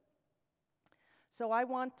weapons. So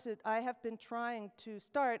I have been trying to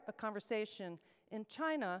start a conversation in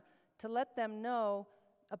China to let them know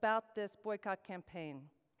about this boycott campaign.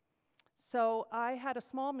 So I had a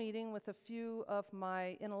small meeting with a few of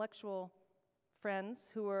my intellectual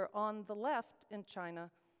friends who were on the left in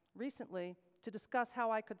China recently to discuss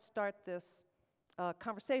how I could start this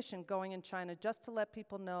conversation going in China, just to let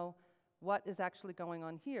people know what is actually going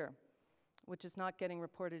on here, which is not getting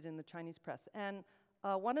reported in the Chinese press. And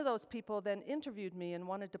one of those people then interviewed me and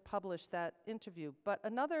wanted to publish that interview. But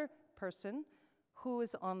another person who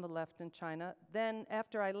is on the left in China, then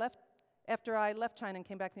after I left after I left China and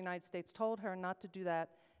came back to the United States, told her not to do that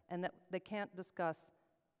and that they can't discuss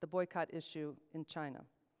the boycott issue in China.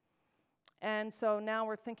 And so now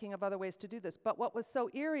we're thinking of other ways to do this. But what was so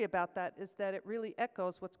eerie about that is that it really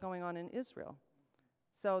echoes what's going on in Israel.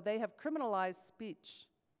 So they have criminalized speech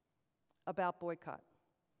about boycott.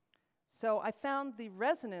 So I found the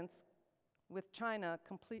resonance with China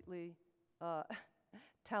completely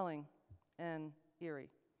telling and eerie.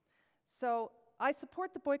 So I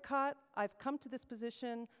support the boycott. I've come to this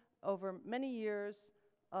position over many years,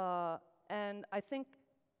 and I think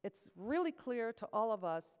it's really clear to all of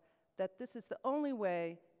us that this is the only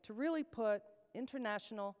way to really put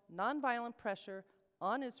international nonviolent pressure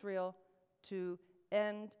on Israel to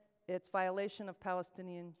end its violation of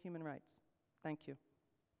Palestinian human rights. Thank you.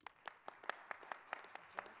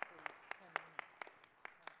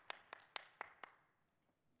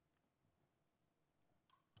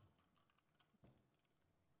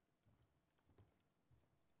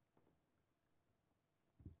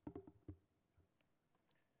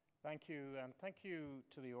 Thank you, and thank you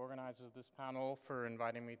to the organizers of this panel for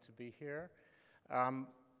inviting me to be here.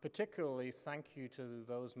 Particularly, thank you to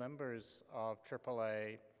those members of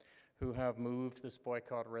AAA who have moved this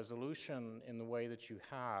boycott resolution in the way that you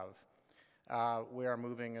have. We are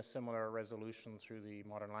moving a similar resolution through the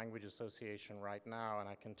Modern Language Association right now, and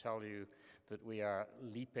I can tell you that we are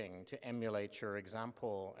leaping to emulate your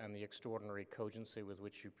example and the extraordinary cogency with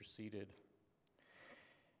which you proceeded.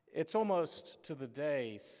 It's almost to the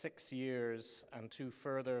day 6 years and 2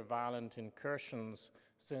 further violent incursions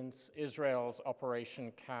since Israel's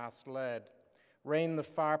Operation Cast Lead rained the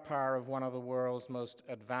firepower of one of the world's most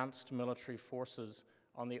advanced military forces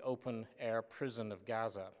on the open-air prison of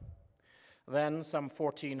Gaza. Then some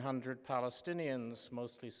 1,400 Palestinians,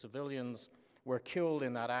 mostly civilians, were killed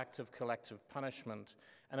in that act of collective punishment,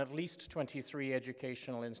 and at least 23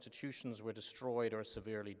 educational institutions were destroyed or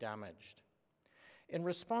severely damaged. In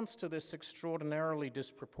response to this extraordinarily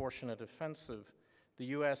disproportionate offensive, the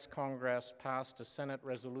US Congress passed a Senate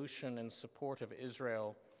resolution in support of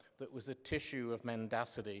Israel that was a tissue of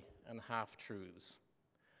mendacity and half-truths.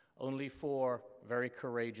 Only 4 very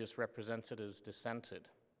courageous representatives dissented.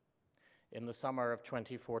 In the summer of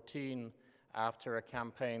 2014, after a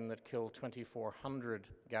campaign that killed 2,400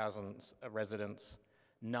 Gazan residents,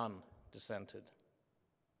 none dissented.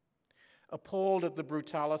 Appalled at the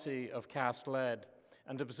brutality of Cast Lead,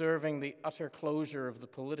 and observing the utter closure of the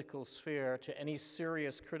political sphere to any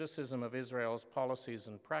serious criticism of Israel's policies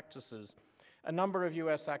and practices, a number of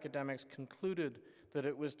US academics concluded that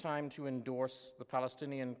it was time to endorse the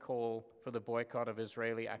Palestinian call for the boycott of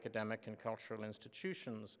Israeli academic and cultural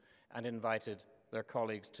institutions, and invited their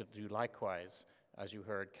colleagues to do likewise. As you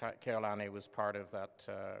heard, Keolani was part of that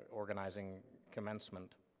organizing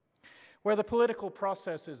commencement. Where the political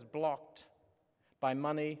process is blocked by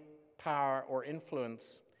money, power, or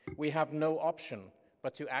influence, we have no option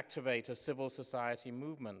but to activate a civil society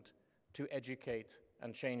movement to educate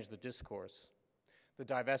and change the discourse. The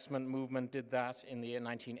divestment movement did that in the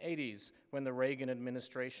 1980s when the Reagan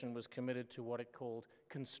administration was committed to what it called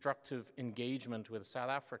constructive engagement with South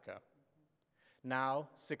Africa. Now,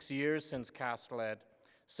 6 years since Cast Lead,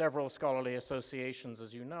 several scholarly associations,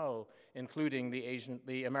 as you know, including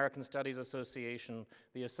the American Studies Association,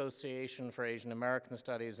 the Association for Asian American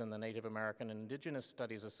Studies, and the Native American and Indigenous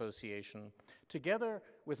Studies Association, together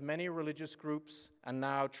with many religious groups and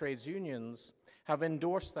now trades unions, have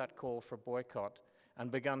endorsed that call for boycott and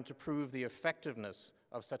begun to prove the effectiveness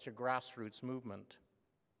of such a grassroots movement.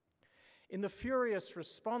 In the furious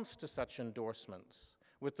response to such endorsements,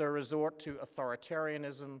 with their resort to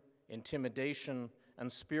authoritarianism, intimidation,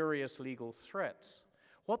 and spurious legal threats,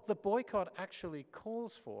 what the boycott actually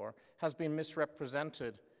calls for has been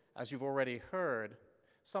misrepresented, as you've already heard,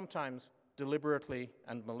 sometimes deliberately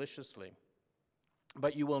and maliciously.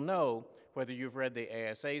 But you will know, whether you've read the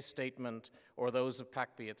ASA statement or those of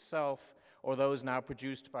PACB itself, or those now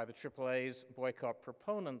produced by the AAA's boycott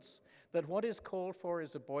proponents, that what is called for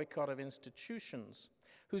is a boycott of institutions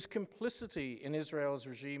whose complicity in Israel's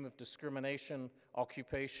regime of discrimination,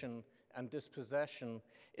 occupation, and dispossession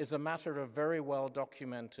is a matter of very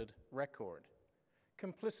well-documented record.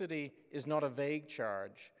 Complicity is not a vague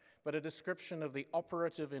charge, but a description of the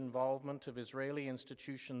operative involvement of Israeli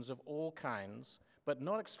institutions of all kinds, but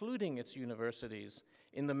not excluding its universities,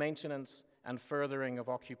 in the maintenance and furthering of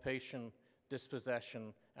occupation,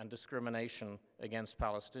 dispossession, and discrimination against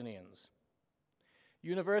Palestinians.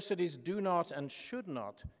 Universities do not and should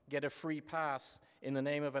not get a free pass in the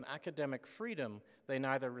name of an academic freedom they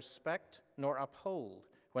neither respect nor uphold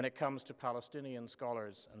when it comes to Palestinian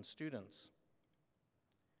scholars and students.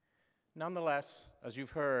 Nonetheless, as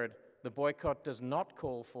you've heard, the boycott does not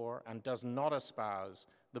call for and does not espouse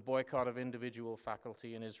the boycott of individual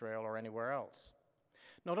faculty in Israel or anywhere else.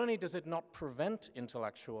 Not only does it not prevent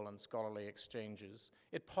intellectual and scholarly exchanges,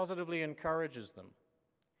 it positively encourages them.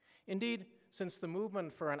 Indeed, since the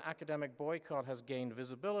movement for an academic boycott has gained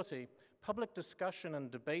visibility, public discussion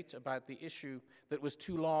and debate about the issue that was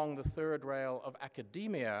too long the third rail of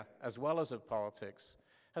academia as well as of politics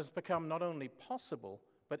has become not only possible,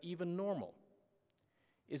 but even normal.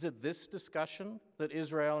 Is it this discussion that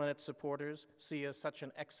Israel and its supporters see as such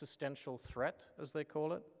an existential threat, as they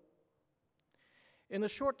call it? In the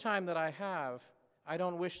short time that I have, I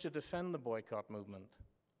don't wish to defend the boycott movement,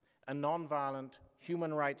 a nonviolent,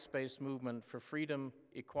 human rights-based movement for freedom,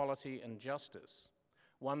 equality, and justice,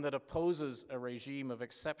 one that opposes a regime of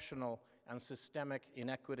exceptional and systemic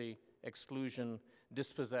inequity, exclusion,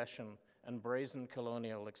 dispossession, and brazen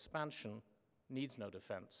colonial expansion, needs no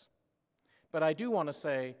defense. But I do want to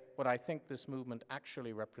say what I think this movement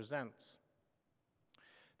actually represents.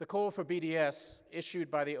 The call for BDS, issued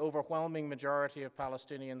by the overwhelming majority of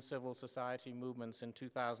Palestinian civil society movements in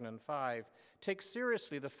 2005, takes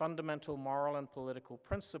seriously the fundamental moral and political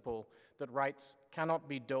principle that rights cannot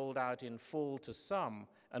be doled out in full to some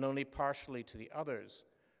and only partially to the others,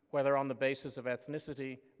 whether on the basis of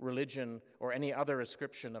ethnicity, religion, or any other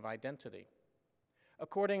ascription of identity.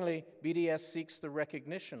 Accordingly, BDS seeks the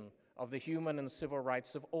recognition of the human and civil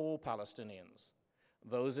rights of all Palestinians,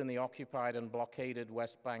 those in the occupied and blockaded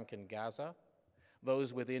West Bank and Gaza,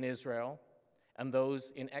 those within Israel, and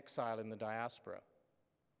those in exile in the diaspora.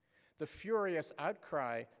 The furious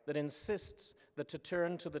outcry that insists that to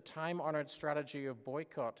turn to the time-honored strategy of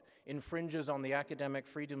boycott infringes on the academic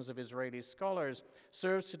freedoms of Israeli scholars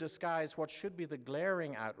serves to disguise what should be the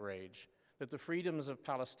glaring outrage that the freedoms of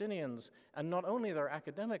Palestinians, and not only their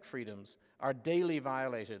academic freedoms, are daily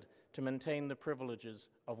violated to maintain the privileges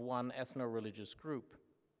of one ethno-religious group.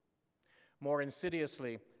 More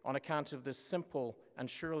insidiously, on account of this simple and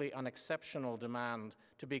surely unexceptional demand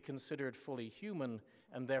to be considered fully human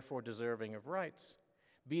and therefore deserving of rights,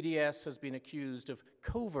 BDS has been accused of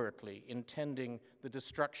covertly intending the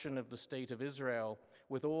destruction of the State of Israel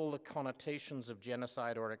with all the connotations of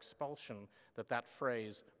genocide or expulsion that that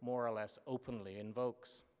phrase more or less openly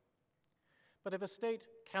invokes. But if a state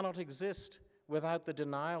cannot exist without the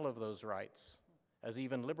denial of those rights, as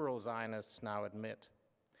even liberal Zionists now admit,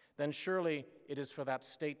 then surely it is for that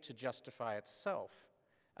state to justify itself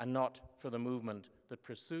and not for the movement that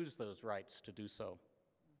pursues those rights to do so.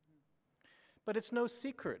 But it's no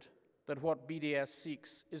secret that what BDS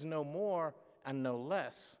seeks is no more and no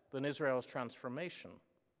less than Israel's transformation.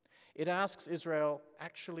 It asks Israel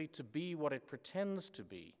actually to be what it pretends to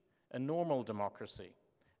be, a normal democracy,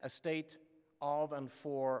 a state of and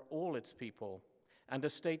for all its people, and a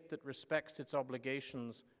state that respects its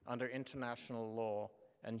obligations under international law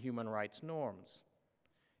and human rights norms.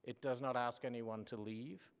 It does not ask anyone to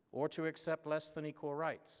leave or to accept less than equal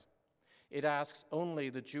rights. It asks only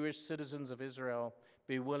that Jewish citizens of Israel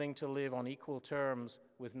be willing to live on equal terms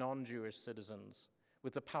with non-Jewish citizens,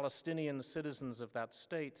 with the Palestinian citizens of that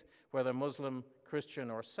state, whether Muslim, Christian,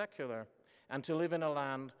 or secular, and to live in a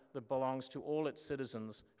land that belongs to all its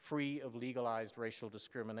citizens, free of legalized racial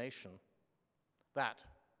discrimination. That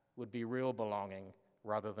would be real belonging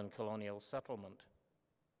rather than colonial settlement.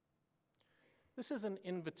 This is an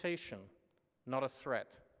invitation, not a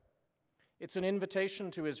threat. It's an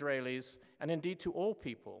invitation to Israelis, and indeed to all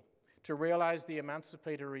people, to realize the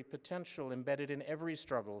emancipatory potential embedded in every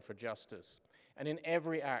struggle for justice and in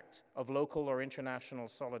every act of local or international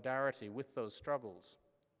solidarity with those struggles.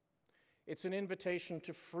 It's an invitation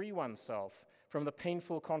to free oneself from the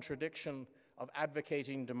painful contradiction of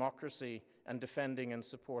advocating democracy and defending and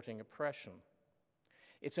supporting oppression.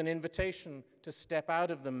 It's an invitation to step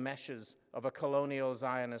out of the meshes of a colonial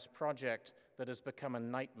Zionist project that has become a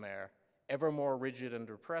nightmare, ever more rigid and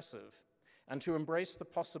repressive, and to embrace the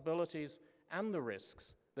possibilities and the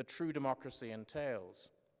risks that true democracy entails.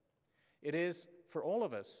 It is, for all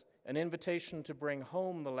of us, an invitation to bring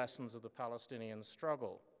home the lessons of the Palestinian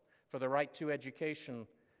struggle for the right to education,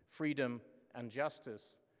 freedom, and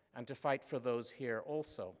justice, and to fight for those here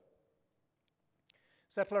also.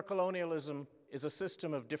 Settler colonialism is a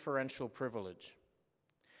system of differential privilege.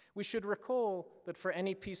 We should recall that for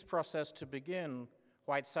any peace process to begin,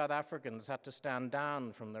 white South Africans had to stand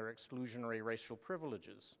down from their exclusionary racial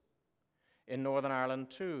privileges. In Northern Ireland,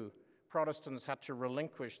 too, Protestants had to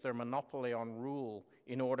relinquish their monopoly on rule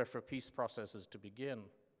in order for peace processes to begin.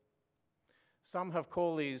 Some have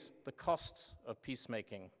called these the costs of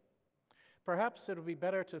peacemaking. Perhaps it would be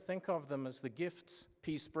better to think of them as the gifts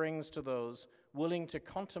peace brings to those willing to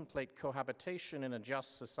contemplate cohabitation in a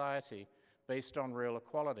just society based on real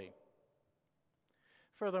equality.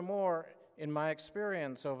 Furthermore, in my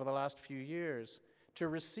experience over the last few years, to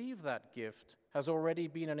receive that gift has already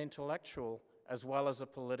been an intellectual as well as a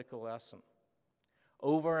political lesson.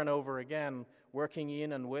 Over and over again, working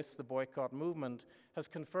in and with the boycott movement has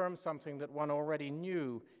confirmed something that one already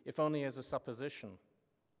knew, if only as a supposition.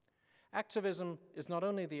 Activism is not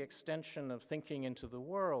only the extension of thinking into the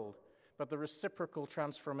world, but the reciprocal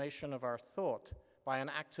transformation of our thought by an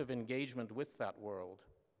active engagement with that world.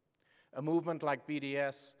 A movement like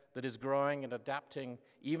BDS that is growing and adapting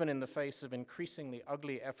even in the face of increasingly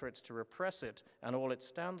ugly efforts to repress it and all it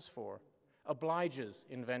stands for, obliges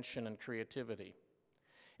invention and creativity.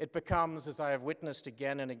 It becomes, as I have witnessed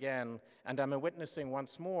again and again, and I'm witnessing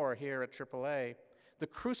once more here at AAA, the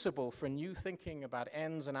crucible for new thinking about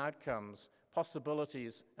ends and outcomes,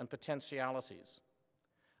 possibilities and potentialities.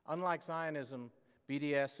 Unlike Zionism,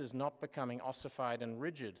 BDS is not becoming ossified and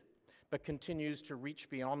rigid, but continues to reach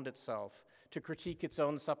beyond itself, to critique its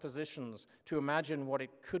own suppositions, to imagine what it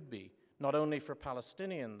could be, not only for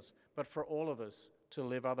Palestinians, but for all of us to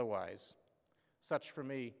live otherwise. Such, for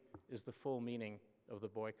me, is the full meaning of the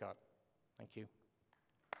boycott. Thank you.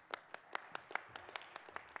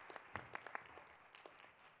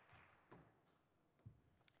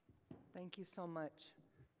 Thank you so much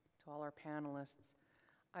to all our panelists.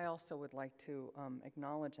 I also would like to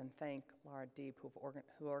acknowledge and thank Laura Deeb,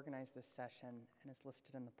 who organized this session and is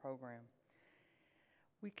listed in the program.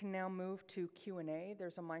 We can now move to Q&A.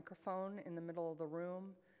 There's a microphone in the middle of the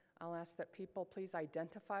room. I'll ask that people please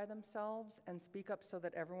identify themselves and speak up so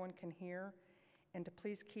that everyone can hear, and to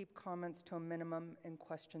please keep comments to a minimum and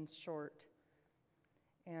questions short.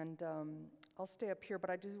 And I'll stay up here,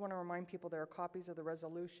 but I just want to remind people there are copies of the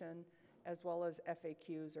resolution, as well as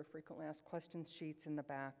FAQs, or frequently asked questions sheets, in the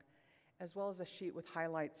back, as well as a sheet with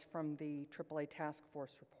highlights from the AAA Task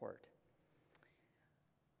Force report.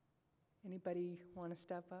 Anybody want to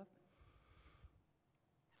step up?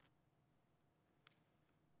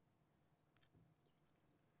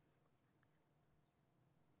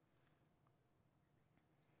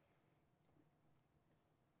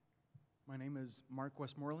 My name is Mark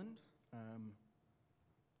Westmoreland. I'm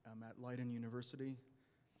at Leiden University.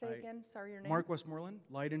 Say again, sorry, your name? Mark Westmoreland,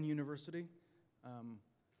 Leiden University.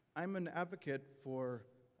 I'm an advocate for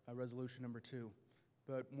resolution number 2,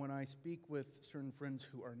 but when I speak with certain friends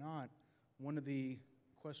who are not, one of the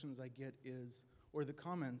questions I get is, or the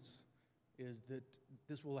comments, is that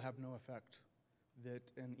this will have no effect.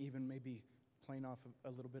 That, and even maybe playing off a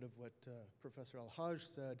little bit of what Professor Al-Haj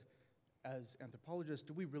said, as anthropologists,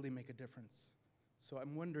 do we really make a difference? So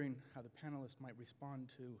I'm wondering how the panelists might respond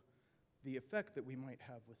to the effect that we might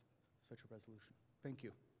have with such a resolution. Thank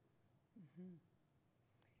you. Mm-hmm.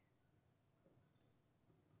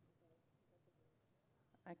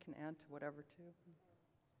 I can add to whatever, too.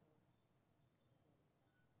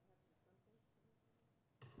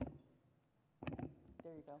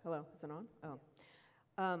 There you go. Hello, is it on? Oh.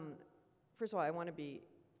 First of all, I want to be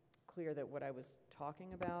clear that what I was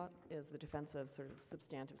talking about is the defense of sort of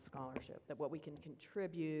substantive scholarship, that what we can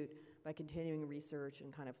contribute by continuing research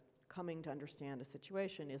and kind of coming to understand a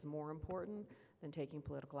situation is more important than taking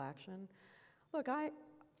political action. Look,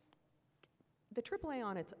 the AAA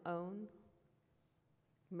on its own,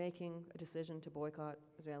 making a decision to boycott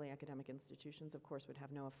Israeli academic institutions, of course, would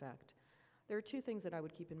have no effect. There are two things that I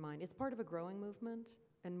would keep in mind. It's part of a growing movement,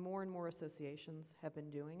 and more associations have been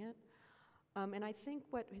doing it. And I think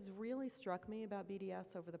what has really struck me about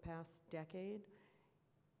BDS over the past decade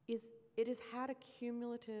is it has had a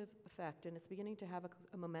cumulative effect, and it's beginning to have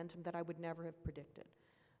a momentum that I would never have predicted.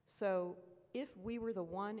 So if we were the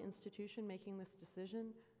one institution making this decision,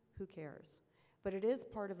 who cares? But it is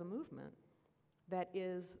part of a movement that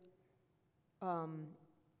is,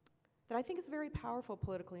 that I think is very powerful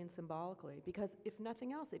politically and symbolically, because if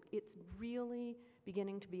nothing else, it's really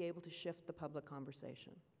beginning to be able to shift the public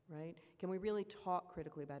conversation, right? Can we really talk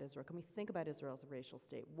critically about Israel? Can we think about Israel as a racial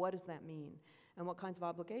state? What does that mean? And what kinds of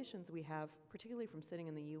obligations we have, particularly from sitting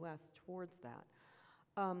in the US, towards that.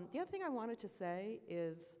 The other thing I wanted to say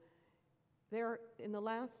is in the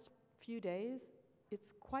last few days,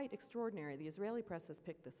 it's quite extraordinary. The Israeli press has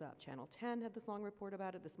picked this up. Channel 10 had this long report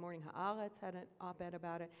about it. This morning, Haaretz had an op-ed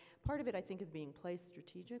about it. Part of it, I think, is being placed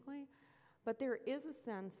strategically. But there is a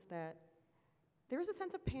sense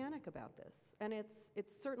of panic about this. And it's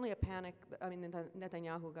certainly a panic, I mean, the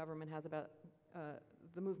Netanyahu government has about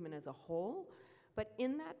the movement as a whole. But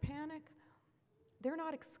in that panic, they're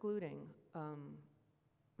not excluding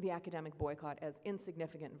the academic boycott as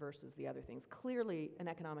insignificant versus the other things. Clearly, an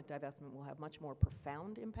economic divestment will have much more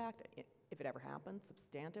profound impact, if if it ever happens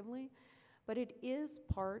substantively, but it is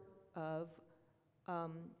part of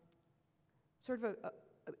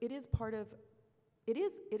it is part of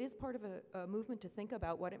a movement to think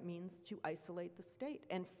about what it means to isolate the state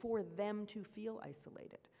and for them to feel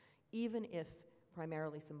isolated, even if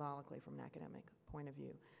primarily symbolically from an academic point of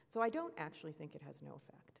view. So I don't actually think it has no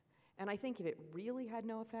effect. And I think if it really had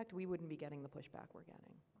no effect, we wouldn't be getting the pushback we're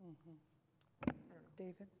getting. Mm-hmm.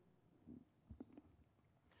 David?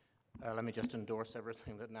 Let me just endorse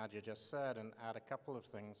everything that Nadia just said and add a couple of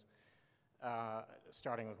things.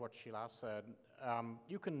 Starting with what she last said,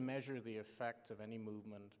 you can measure the effect of any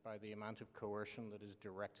movement by the amount of coercion that is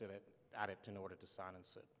directed at it in order to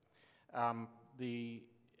silence it. The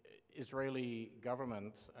Israeli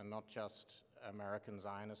government, and not just American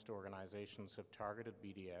Zionist organizations, have targeted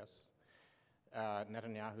BDS.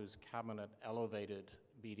 Netanyahu's cabinet elevated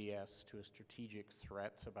BDS to a strategic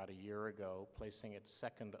threat about a year ago, placing it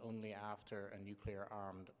second only after a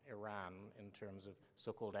nuclear-armed Iran in terms of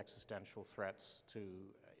so-called existential threats to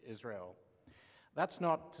Israel. That's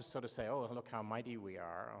not to sort of say, oh, look how mighty we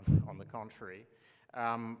are, on the contrary.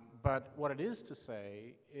 But what it is to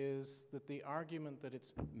say is that the argument that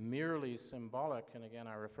it's merely symbolic, and again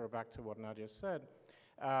I refer back to what Nadia said,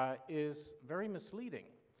 is very misleading.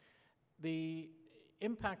 The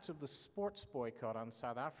impact of the sports boycott on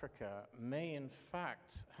South Africa may in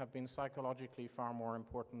fact have been psychologically far more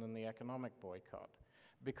important than the economic boycott,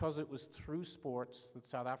 because it was through sports that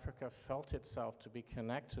South Africa felt itself to be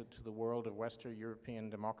connected to the world of Western European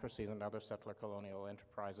democracies and other settler colonial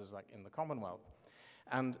enterprises like in the Commonwealth.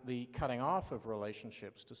 And the cutting off of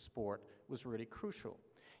relationships to sport was really crucial.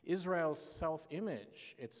 Israel's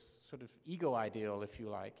self-image, its sort of ego ideal, if you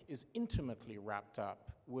like, is intimately wrapped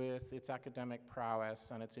up with its academic prowess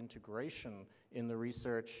and its integration in the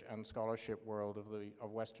research and scholarship world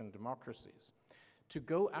of Western democracies. To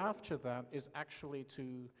go after that is actually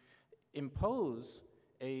to impose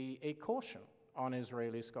a caution on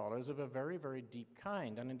Israeli scholars of a very, very deep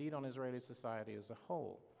kind, and indeed on Israeli society as a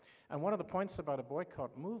whole. And one of the points about a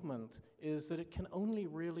boycott movement is that it can only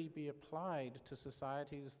really be applied to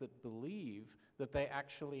societies that believe that they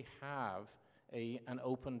actually have an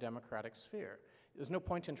open democratic sphere. There's no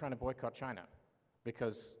point in trying to boycott China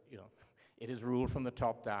because, it is ruled from the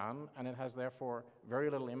top down, and it has therefore very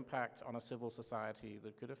little impact on a civil society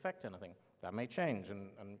that could affect anything. That may change, and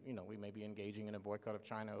we may be engaging in a boycott of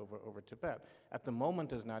China over Tibet. At the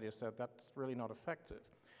moment, as Nadia said, that's really not effective.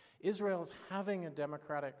 Israel's having a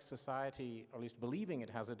democratic society, or at least believing it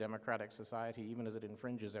has a democratic society, even as it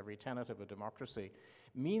infringes every tenet of a democracy,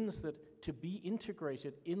 means that to be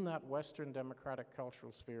integrated in that Western democratic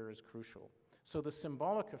cultural sphere is crucial. So the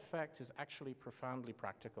symbolic effect is actually profoundly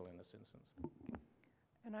practical in this instance.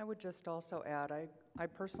 And I would just also add, I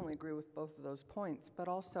personally agree with both of those points, but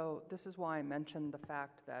also this is why I mentioned the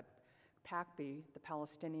fact that PACB, the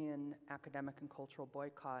Palestinian Academic and Cultural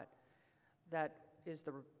Boycott, that is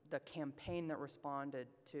the campaign that responded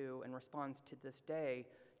to and responds to this day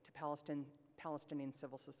to Palestinian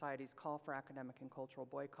civil society's call for academic and cultural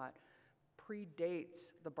boycott,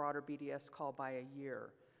 predates the broader BDS call by a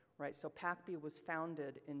year, right? So PACB was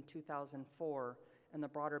founded in 2004 and the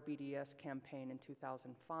broader BDS campaign in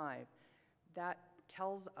 2005. That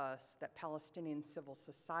tells us that Palestinian civil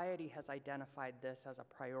society has identified this as a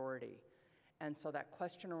priority. And so that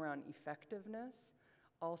question around effectiveness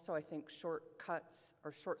also, I think, shortcuts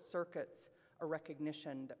or short circuits a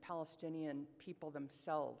recognition that Palestinian people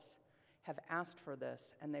themselves have asked for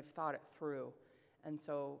this and they've thought it through. And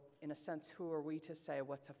so, in a sense, who are we to say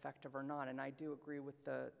what's effective or not? And I do agree with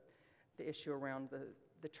the issue around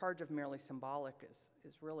the charge of merely symbolic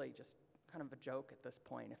is really just kind of a joke at this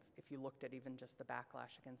point. If you looked at even just the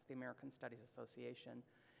backlash against the American Studies Association,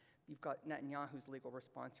 you've got Netanyahu's legal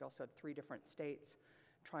response. You also had 3 different states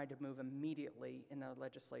trying to move immediately in their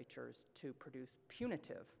legislatures to produce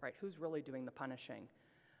punitive, right? Who's really doing the punishing,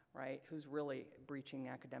 right? Who's really breaching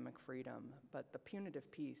academic freedom? But the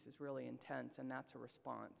punitive piece is really intense, and that's a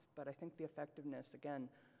response. But I think the effectiveness, again,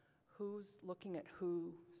 who's looking at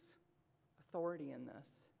whose authority in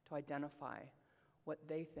this to identify what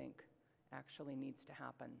they think actually needs to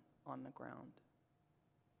happen on the ground.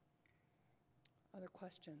 Other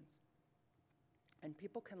questions? And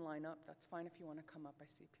people can line up. That's fine if you want to come up. I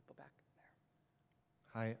see people back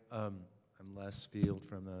there. Hi, I'm Les Field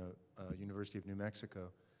from the University of New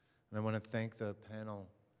Mexico, and I want to thank the panel.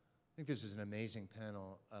 I think this is an amazing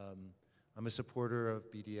panel. I'm a supporter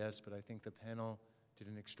of BDS, but I think the panel did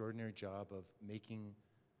an extraordinary job of making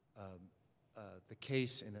the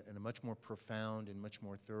case in a much more profound and much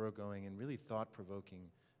more thoroughgoing and really thought-provoking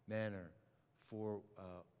manner for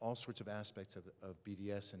all sorts of aspects of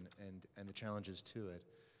BDS and the challenges to it.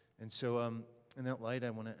 And so in that light, I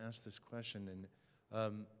want to ask this question.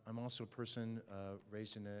 And I'm also a person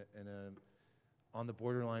raised on the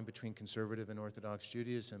borderline between conservative and Orthodox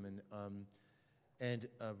Judaism, and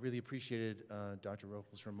really appreciated Dr.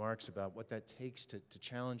 Rofel's remarks about what that takes to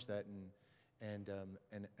challenge that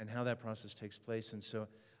and how that process takes place. And so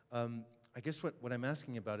I guess what I'm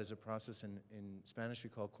asking about is a process in Spanish we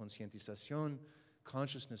call concientización,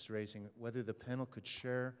 consciousness raising, whether the panel could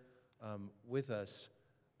share with us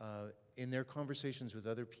in their conversations with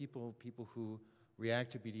other people who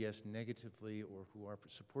react to BDS negatively or who are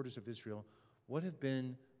supporters of Israel, what have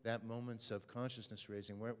been that moments of consciousness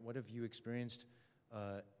raising? What have you experienced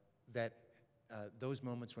those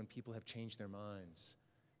moments when people have changed their minds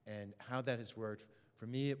and how that has worked? For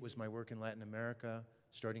me, it was my work in Latin America,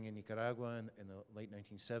 starting in Nicaragua in the late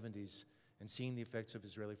 1970s, and seeing the effects of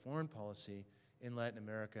Israeli foreign policy in Latin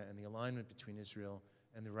America and the alignment between Israel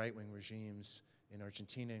and the right-wing regimes in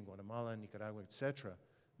Argentina, in Guatemala, Nicaragua, etc.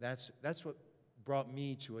 That's what brought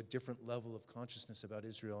me to a different level of consciousness about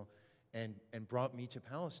Israel and brought me to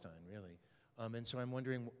Palestine, really. And so I'm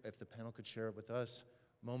wondering if the panel could share with us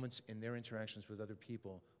moments in their interactions with other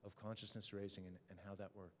people of consciousness raising and how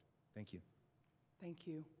that worked. Thank you. Thank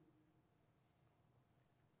you.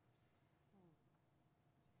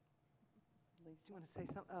 Do you want to say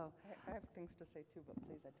something? Oh. I have things to say too, but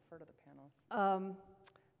please, I defer to the panelists.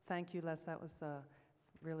 Thank you, Les. That was a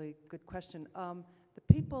really good question. The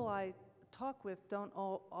people I talk with don't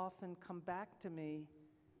often come back to me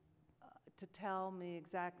to tell me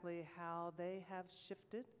exactly how they have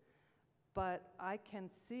shifted, but I can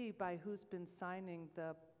see by who's been signing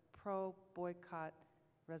the pro-boycott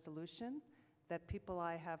resolution that people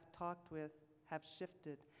I have talked with have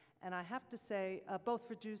shifted. And I have to say, both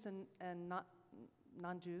for Jews and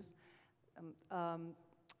non-Jews, a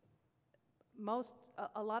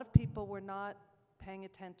lot of people were not paying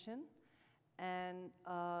attention, and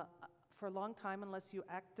for a long time, unless you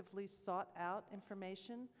actively sought out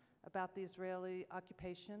information about the Israeli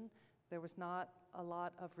occupation, there was not a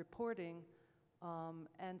lot of reporting,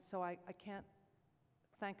 and so I can't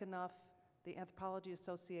thank enough the Anthropology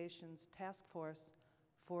Association's task force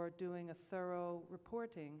for doing a thorough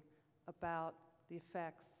reporting about the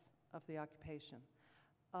effects of the occupation.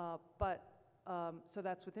 So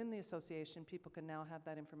that's within the association. People can now have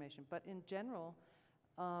that information. But in general,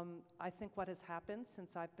 I think what has happened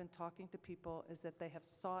since I've been talking to people is that they have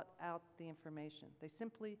sought out the information. They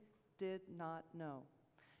simply did not know.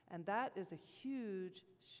 And that is a huge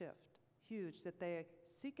shift, huge, that they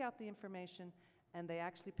seek out the information and they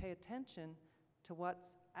actually pay attention to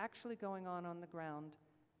what's actually going on the ground.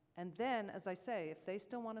 And then, as I say, if they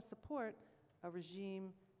still want to support a regime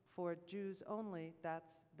for Jews only,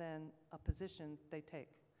 that's then a position they take.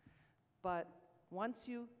 But once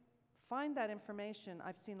you find that information,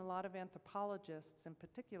 I've seen a lot of anthropologists in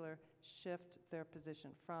particular shift their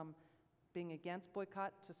position from being against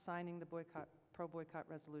boycott to signing the pro-boycott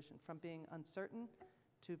resolution, from being uncertain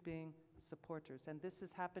to being supporters. And this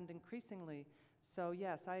has happened increasingly. So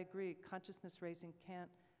yes, I agree, consciousness raising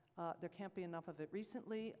there can't be enough of it.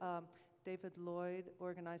 Recently, David Lloyd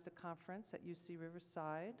organized a conference at UC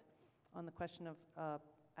Riverside on the question of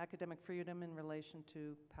academic freedom in relation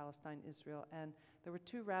to Palestine-Israel. And there were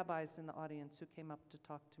two rabbis in the audience who came up to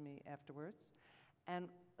talk to me afterwards. And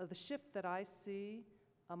the shift that I see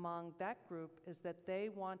among that group is that they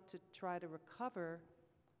want to try to recover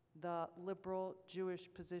the liberal Jewish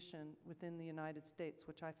position within the United States,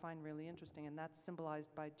 which I find really interesting, and that's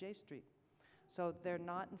symbolized by J Street. So they're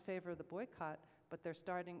not in favor of the boycott, but they're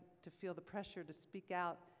starting to feel the pressure to speak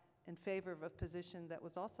out in favor of a position that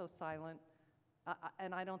was also silent.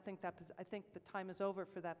 And I don't think I think the time is over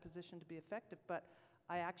for that position to be effective, but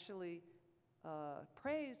I actually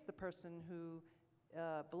praise the person who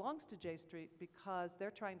belongs to J Street because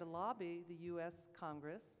they're trying to lobby the US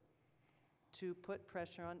Congress to put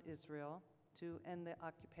pressure on Israel to end the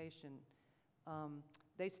occupation.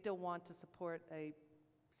 They still want to support a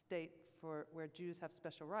state where Jews have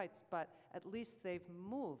special rights, but at least they've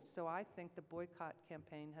moved. So I think the boycott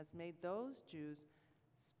campaign has made those Jews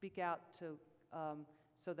speak out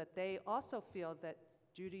so that they also feel that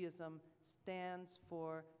Judaism stands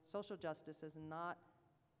for social justice as not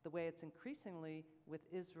the way it's increasingly with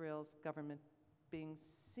Israel's government being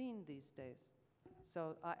seen these days.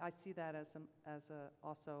 So I see that as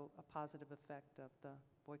also a positive effect of the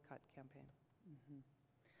boycott campaign.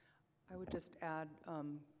 I would just add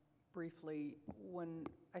briefly, when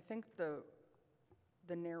I think the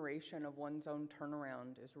narration of one's own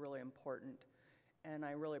turnaround is really important, and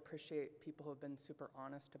I really appreciate people who have been super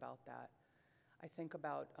honest about that. I think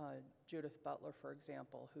about Judith Butler, for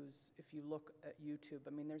example, who's, if you look at YouTube, I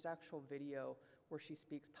mean, there's actual video where she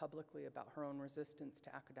speaks publicly about her own resistance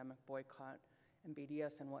to academic boycott and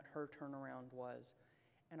BDS and what her turnaround was.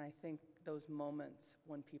 And I think those moments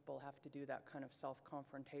when people have to do that kind of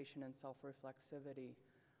self-confrontation and self-reflexivity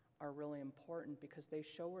are really important because they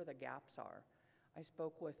show where the gaps are. I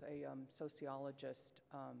spoke with a sociologist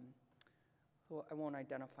who I won't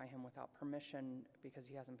identify him without permission because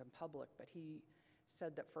he hasn't been public, but he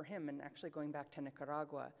said that for him, and actually going back to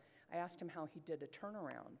Nicaragua, I asked him how he did a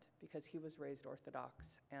turnaround because he was raised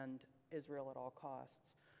Orthodox and Israel at all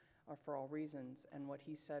costs, or for all reasons, and what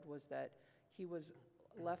he said was that he was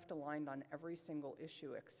left aligned on every single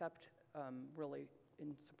issue except really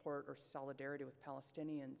in support or solidarity with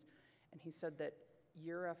Palestinians. And he said that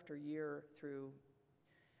year after year through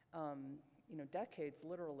decades,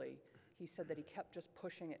 literally, he said that he kept just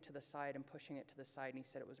pushing it to the side and pushing it to the side, and he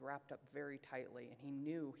said it was wrapped up very tightly, and he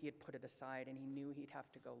knew he had put it aside, and he knew he'd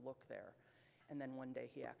have to go look there. And then one day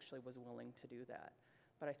he actually was willing to do that.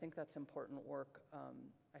 But I think that's important work.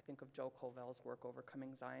 I think of Joe Colville's work,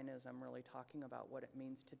 Overcoming Zionism, really talking about what it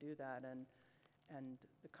means to do that and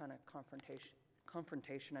the kind of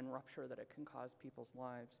confrontation and rupture that it can cause people's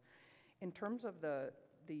lives. In terms of the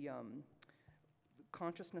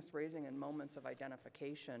consciousness raising and moments of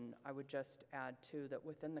identification, I would just add too that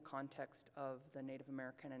within the context of the Native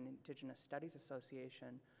American and Indigenous Studies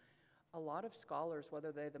Association, a lot of scholars,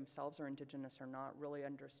 whether they themselves are Indigenous or not, really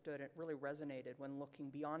understood it, really resonated when looking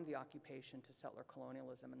beyond the occupation to settler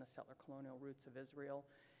colonialism and the settler colonial roots of Israel,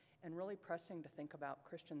 and really pressing to think about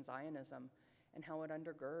Christian Zionism and how it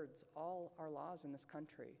undergirds all our laws in this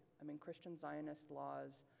country. I mean, Christian Zionist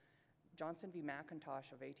laws, Johnson v.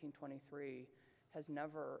 McIntosh of 1823 has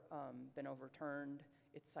never been overturned.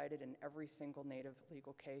 It's cited in every single Native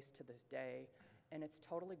legal case to this day, and it's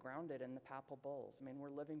totally grounded in the papal bulls. I mean, we're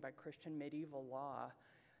living by Christian medieval law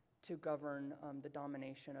to govern the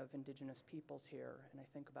domination of indigenous peoples here. And I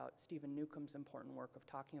think about Stephen Newcomb's important work of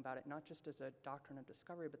talking about it, not just as a doctrine of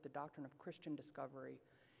discovery, but the doctrine of Christian discovery.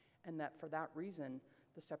 And that for that reason,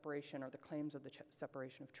 the separation or the claims of the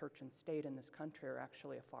separation of church and state in this country are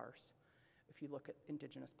actually a farce, if you look at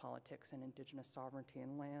indigenous politics and indigenous sovereignty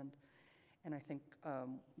and land. And I think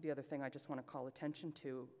the other thing I just want to call attention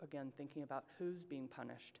to, again, thinking about who's being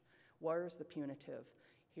punished, where's the punitive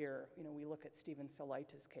here? You know, we look at Stephen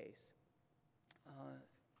Salaita's case,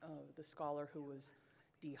 the scholar who was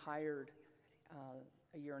dehired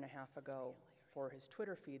a year and a half ago for his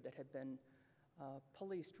Twitter feed that had been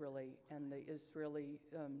policed, really, and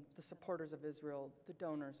the supporters of Israel, the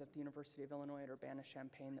donors at the University of Illinois at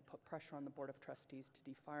Urbana-Champaign that put pressure on the Board of Trustees to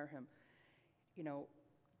defire him. You know,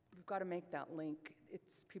 we've got to make that link.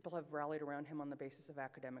 People have rallied around him on the basis of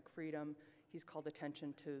academic freedom. He's called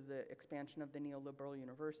attention to the expansion of the neoliberal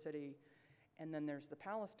university. And then there's the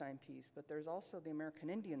Palestine piece, but there's also the American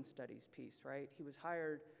Indian Studies piece, right? He was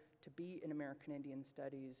hired to be in American Indian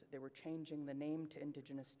Studies. They were changing the name to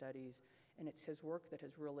Indigenous Studies, and it's his work that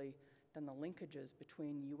has really done the linkages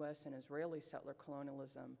between US and Israeli settler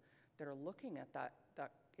colonialism that are looking at that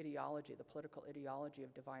ideology, the political ideology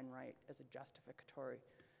of divine right as a justificatory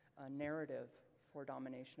narrative for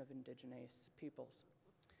domination of indigenous peoples.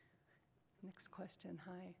 Next question,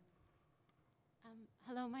 hi.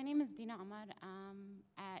 Hello, my name is Dina Ahmad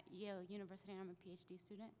at Yale University, and I'm a PhD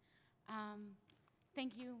student.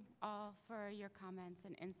 Thank you all for your comments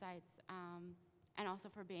and insights, and also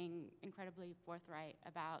for being incredibly forthright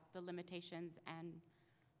about the limitations and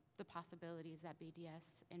the possibilities that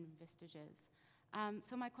BDS envisages.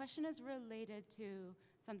 So my question is related to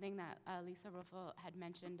something that Lisa Ruffel had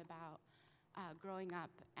mentioned about growing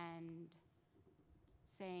up and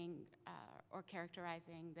saying or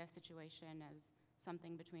characterizing the situation as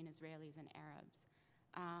something between Israelis and Arabs,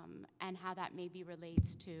 and how that maybe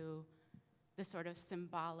relates to the sort of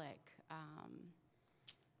symbolic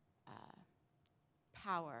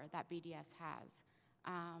power that BDS has.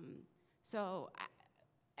 So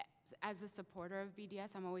as a supporter of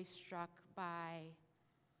BDS, I'm always struck by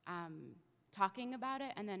talking about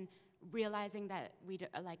it and then realizing that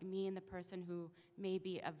like me and the person who may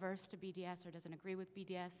be averse to BDS or doesn't agree with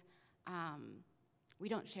BDS, we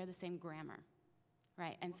don't share the same grammar,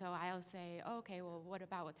 right? And so I'll say, oh, okay, well, what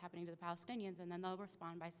about what's happening to the Palestinians? And then they'll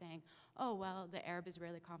respond by saying, oh, well, the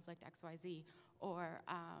Arab-Israeli conflict, XYZ, or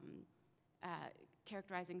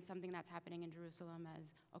characterizing something that's happening in Jerusalem as,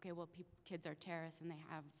 okay, well, kids are terrorists and they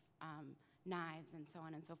have knives and so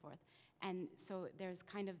on and so forth. And so there's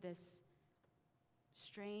kind of this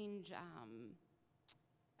strange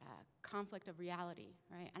conflict of reality,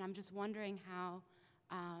 right? And I'm just wondering how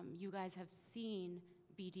you guys have seen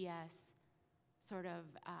BDS sort of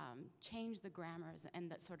change the grammars and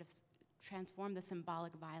that sort of transform the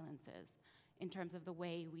symbolic violences in terms of the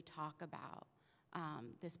way we talk about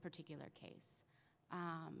this particular case.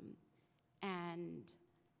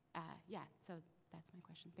 Yeah, so that's my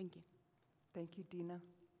question. Thank you. Thank you, Dina.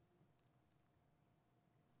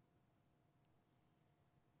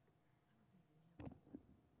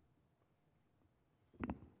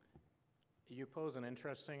 You pose an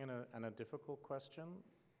interesting and a difficult question.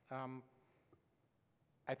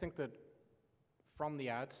 I think that from the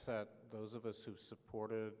outset, those of us who've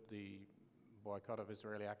supported the boycott of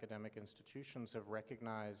Israeli academic institutions have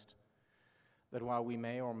recognized that while we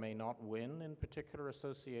may or may not win in particular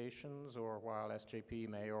associations, or while SJP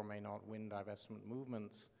may or may not win divestment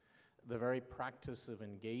movements, the very practice of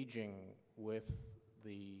engaging with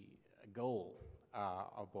the goal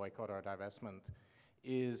of boycott or divestment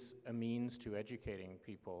is a means to educating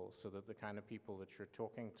people so that the kind of people that you're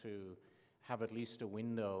talking to have at least a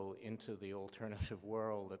window into the alternative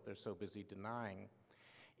world that they're so busy denying.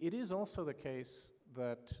 It is also the case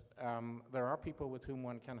that there are people with whom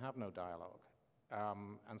one can have no dialogue.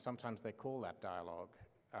 And sometimes they call that dialogue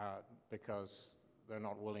because they're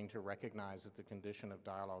not willing to recognize that the condition of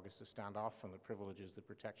dialogue is to stand off from the privileges that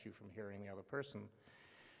protect you from hearing the other person.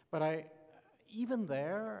 But even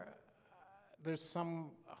there's some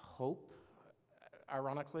hope,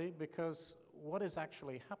 ironically, because what is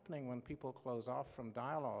actually happening when people close off from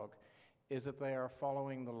dialogue is that they are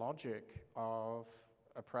following the logic of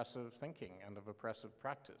oppressive thinking and of oppressive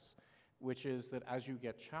practice, which is that as you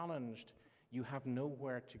get challenged, you have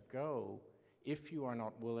nowhere to go if you are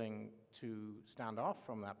not willing to stand off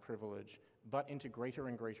from that privilege, but into greater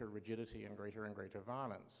and greater rigidity and greater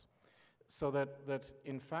violence. So that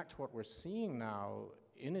in fact what we're seeing now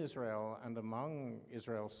in Israel and among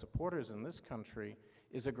Israel's supporters in this country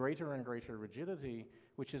is a greater and greater rigidity,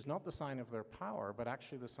 which is not the sign of their power, but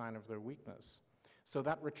actually the sign of their weakness. So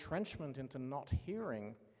that retrenchment into not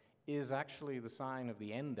hearing is actually the sign of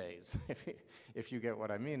the end days, if you get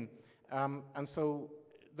what I mean. And so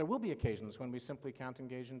there will be occasions when we simply can't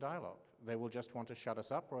engage in dialogue. They will just want to shut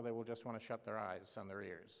us up, or they will just want to shut their eyes and their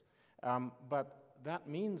ears. But that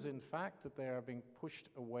means, in fact, that they are being pushed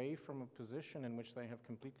away from a position in which they have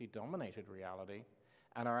completely dominated reality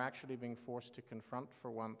and are actually being forced to confront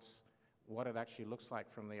for once what it actually looks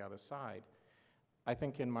like from the other side. I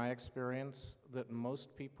think in my experience that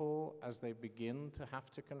most people, as they begin to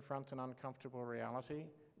have to confront an uncomfortable reality,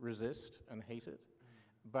 resist and hate it.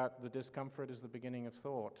 But the discomfort is the beginning of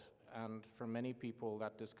thought, and for many people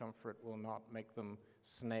that discomfort will not make them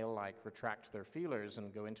snail-like retract their feelers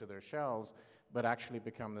and go into their shells, but actually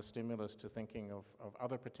become the stimulus to thinking of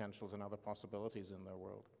other potentials and other possibilities in their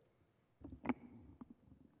world.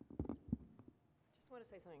 Just want to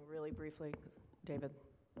say something really briefly, because David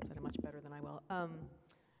said it much better than I will. I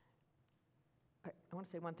want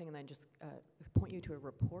to say one thing and then just point you to a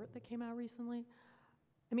report that came out recently.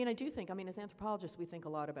 I mean, I do think, as anthropologists, we think a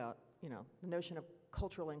lot about, the notion of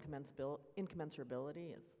cultural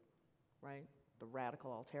incommensurability is, right, the radical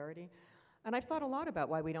alterity. And I've thought a lot about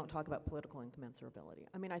why we don't talk about political incommensurability.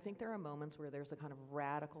 I think there are moments where there's a kind of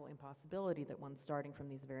radical impossibility that one's starting from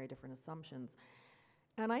these very different assumptions.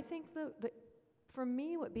 And I think for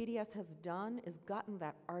me, what BDS has done is gotten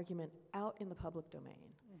that argument out in the public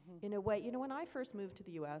domain. Mm-hmm. In a way, when I first moved to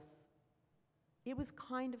the US, it was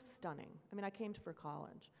kind of stunning. I came for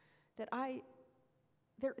college, that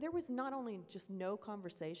there was not only just no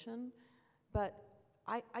conversation, but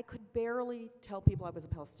I could barely tell people I was a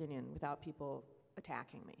Palestinian without people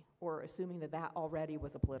attacking me or assuming that already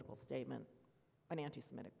was a political statement, an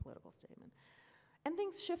anti-Semitic political statement. And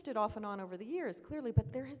things shifted off and on over the years, clearly,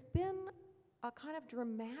 but there has been a kind of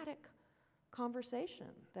dramatic conversation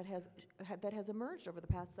that has emerged over the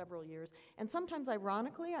past several years. And sometimes,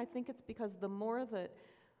 ironically, I think it's because the more that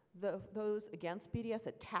those against BDS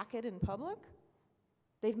attack it in public,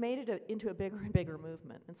 they've made it into a bigger and bigger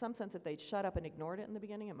movement. In some sense, if they'd shut up and ignored it in the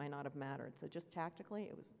beginning, it might not have mattered. So just tactically,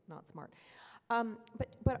 it was not smart.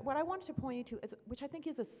 But what I wanted to point you to, which I think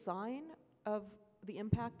is a sign of the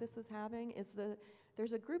impact this is having, is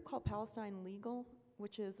there's a group called Palestine Legal,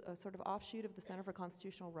 which is a sort of offshoot of the Center for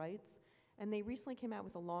Constitutional Rights. And they recently came out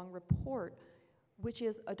with a long report, which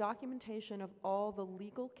is a documentation of all the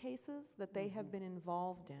legal cases that they have been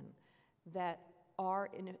involved in that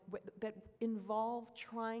involve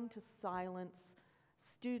trying to silence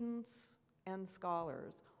students and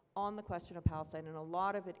scholars on the question of Palestine, and a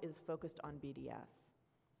lot of it is focused on BDS.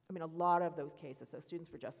 A lot of those cases, so Students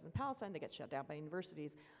for Justice in Palestine, they get shut down by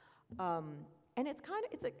universities. And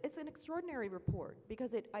it's an extraordinary report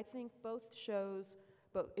because I think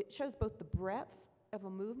it shows both the breadth of a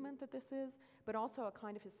movement that this is, but also a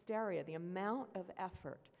kind of hysteria, the amount of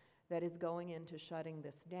effort that is going into shutting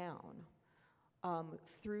this down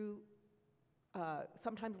through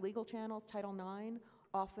sometimes legal channels, Title IX,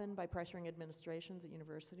 often by pressuring administrations at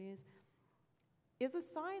universities, is a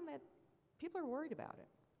sign that people are worried about it,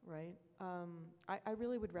 right? I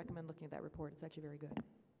really would recommend looking at that report. It's actually very good.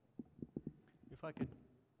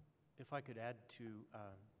 If I could add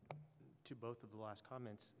to both of the last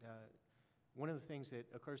comments, one of the things that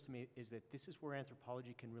occurs to me is that this is where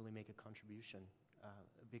anthropology can really make a contribution,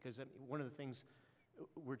 because one of the things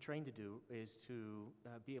we're trained to do is to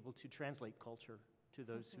be able to translate culture to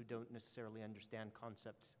those who don't necessarily understand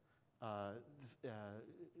concepts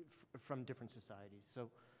from different societies. So,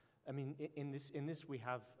 I mean, in this we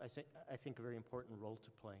have, I think, a very important role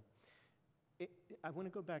to play. I want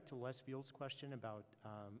to go back to Les Field's question about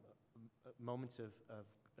moments of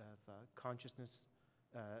consciousness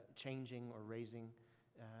changing or raising.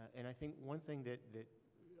 And I think one thing that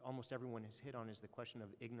almost everyone has hit on is the question of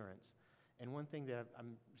ignorance. And one thing that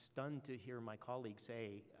I'm stunned to hear my colleagues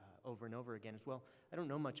say over and over again is, well, I don't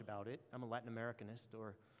know much about it. I'm a Latin Americanist,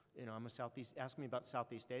 or I'm a Southeast, ask me about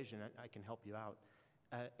Southeast Asian, I can help you out.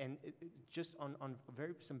 And just on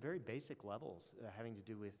some very basic levels having to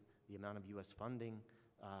do with the amount of US funding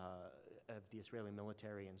of the Israeli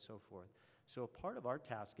military and so forth. So a part of our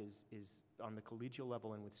task is on the collegial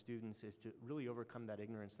level and with students is to really overcome that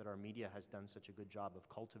ignorance that our media has done such a good job of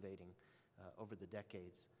cultivating over the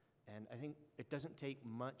decades. And I think it doesn't take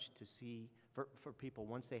much to see, for people,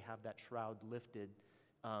 once they have that shroud lifted,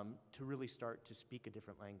 to really start to speak a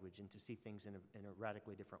different language and to see things in a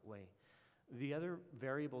radically different way. The other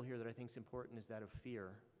variable here that I think is important is that of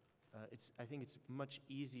fear. I think it's much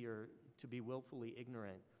easier to be willfully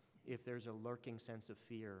ignorant if there's a lurking sense of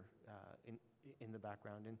fear in the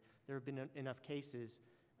background. And there have been enough cases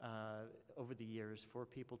over the years for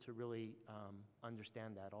people to really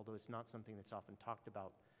understand that, although it's not something that's often talked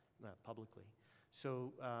about publicly.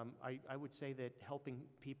 So I would say that helping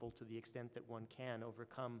people to the extent that one can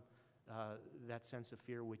overcome that sense of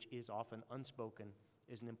fear, which is often unspoken,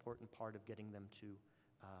 is an important part of getting them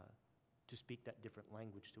to speak that different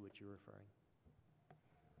language to which you're referring.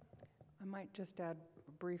 I might just add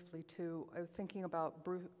briefly, too, thinking about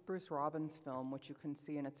Bruce Robbins' film, which you can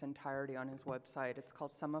see in its entirety on his website. It's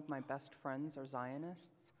called Some of My Best Friends Are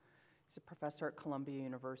Zionists. He's a professor at Columbia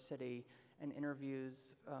University and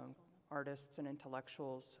interviews artists and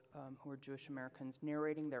intellectuals who are Jewish Americans,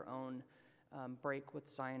 narrating their own break with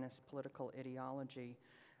Zionist political ideology.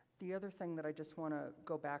 The other thing that I just want to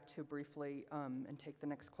go back to briefly and take the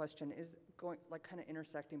next question is going, like, kind of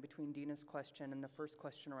intersecting between Dina's question and the first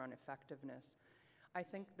question around effectiveness. I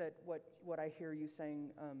think that what I hear you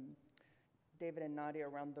saying, David and Nadia,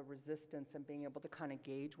 around the resistance and being able to kind of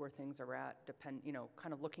gauge where things are at,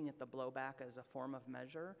 kind of looking at the blowback as a form of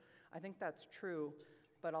measure, I think that's true,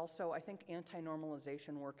 but also I think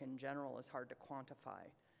anti-normalization work in general is hard to quantify.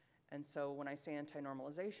 And so when I say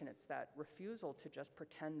anti-normalization, it's that refusal to just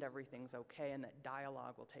pretend everything's okay and that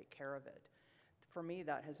dialogue will take care of it. For me,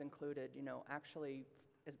 that has included, actually,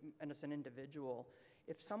 as an individual,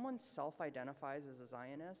 if someone self-identifies as a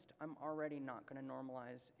Zionist, I'm already not going to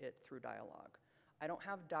normalize it through dialogue. I don't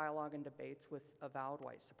have dialogue and debates with avowed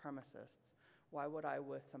white supremacists. Why would I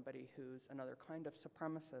with somebody who's another kind of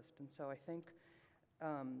supremacist? And so I think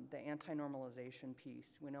the anti-normalization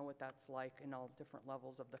piece, we know what that's like in all different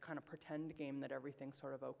levels of the kind of pretend game that everything's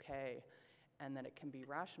sort of okay and that it can be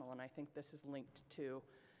rational. And I think this is linked to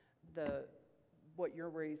what you're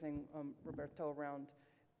raising, Roberto, around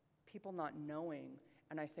people not knowing.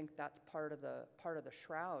 And I think that's part of the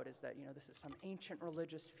shroud is that, this is some ancient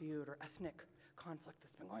religious feud or ethnic conflict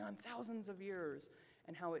that's been going on thousands of years,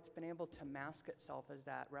 and how it's been able to mask itself as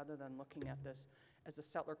that rather than looking at this as a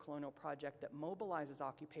settler colonial project that mobilizes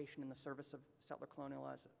occupation in the service of settler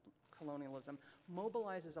colonialism,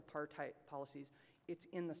 mobilizes apartheid policies. It's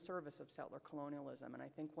in the service of settler colonialism. And I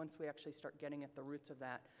think once we actually start getting at the roots of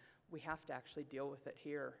that, we have to actually deal with it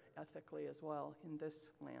here ethically as well in this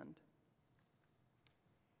land.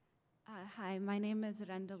 Hi, my name is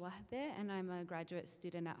Randa Wahbe, and I'm a graduate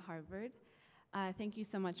student at Harvard. Thank you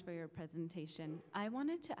so much for your presentation. I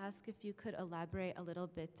wanted to ask if you could elaborate a little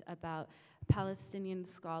bit about Palestinian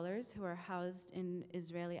scholars who are housed in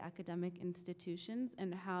Israeli academic institutions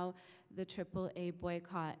and how the AAA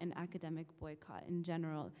boycott and academic boycott in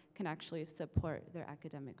general can actually support their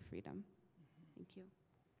academic freedom. Thank you.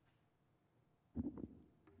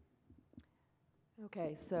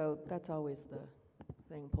 Okay, so that's always the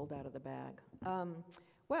thing pulled out of the bag.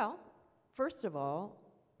 Well, first of all,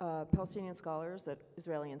 Palestinian scholars at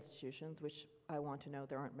Israeli institutions, which I want to know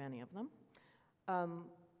there aren't many of them,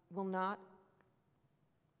 will not,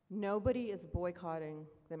 nobody is boycotting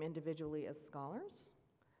them individually as scholars,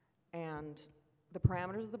 and the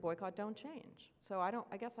parameters of the boycott don't change. So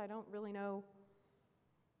I guess I don't really know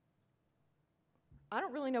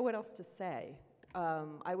what else to say.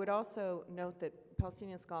 I would also note that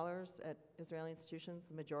Palestinian scholars at Israeli institutions,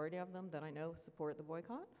 the majority of them that I know support the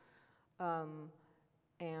boycott,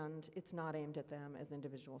 and it's not aimed at them as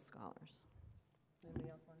individual scholars. Anybody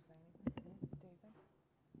else want to say anything? David?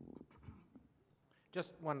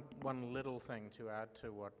 Just one little thing to add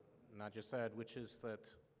to what Nadia said, which is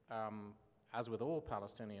that as with all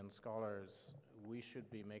Palestinian scholars, we should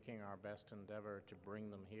be making our best endeavor to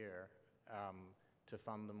bring them here, to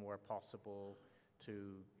fund them where possible,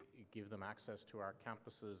 to give them access to our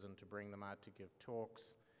campuses and to bring them out to give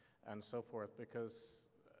talks and so forth, because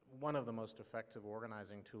one of the most effective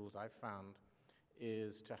organizing tools I've found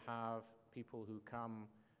is to have people who come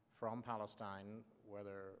from Palestine,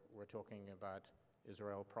 whether we're talking about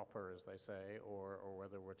Israel proper, as they say, or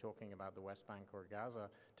whether we're talking about the West Bank or Gaza,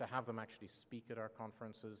 to have them actually speak at our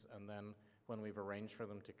conferences, and then when we've arranged for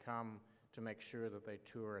them to come, to make sure that they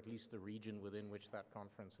tour at least the region within which that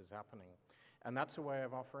conference is happening. And that's a way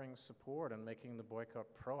of offering support and making the boycott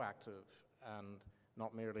proactive, and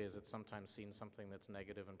not merely, as it's sometimes seen, something that's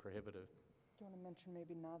negative and prohibitive. Do you want to mention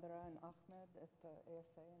maybe Nadra and Ahmed at the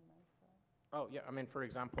ASA in Israel? Oh, yeah, I mean, for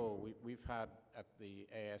example, we've had at the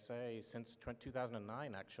ASA since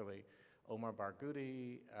 2009, actually, Omar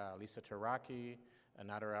Barghouti, Lisa Taraki,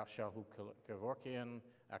 Nadra Shahu-Kevorkian,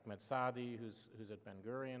 Ahmed Saadi, who's at Ben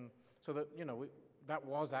Gurion. So that, you know, that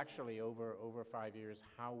was actually over 5 years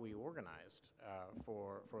how we organized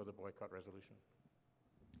for the boycott resolution.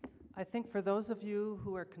 I think for those of you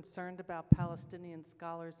who are concerned about Palestinian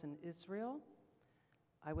scholars in Israel,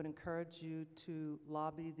 I would encourage you to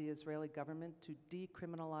lobby the Israeli government to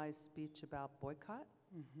decriminalize speech about boycott.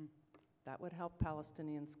 Mm-hmm. That would help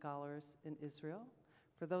Palestinian scholars in Israel.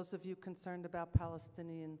 For those of you concerned about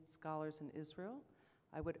Palestinian scholars in Israel,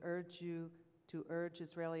 I would urge you to urge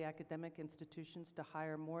Israeli academic institutions to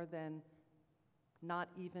hire more than not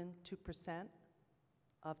even 2%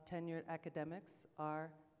 of tenured academics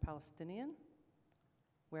are Palestinian,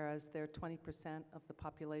 whereas they're 20% of the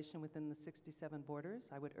population within the 67 borders.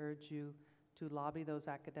 I would urge you to lobby those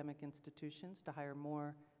academic institutions to hire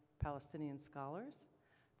more Palestinian scholars.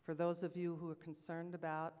 For those of you who are concerned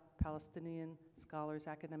about Palestinian scholars'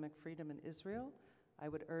 academic freedom in Israel, I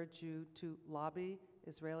would urge you to lobby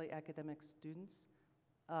Israeli academic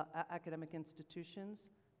institutions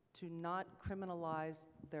to not criminalize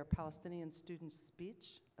their Palestinian students'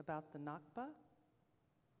 speech about the Nakba.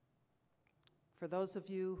 For those of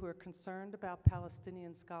you who are concerned about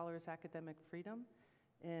Palestinian scholars' academic freedom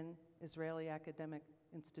in Israeli academic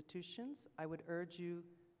institutions, I would urge you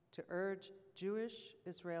to urge Jewish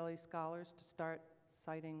Israeli scholars to start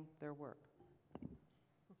citing their work.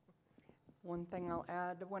 One thing I'll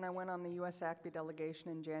add, when I went on the US ACB delegation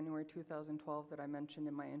in January 2012 that I mentioned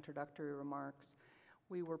in my introductory remarks,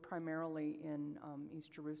 we were primarily in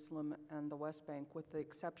East Jerusalem and the West Bank, with the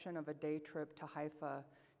exception of a day trip to Haifa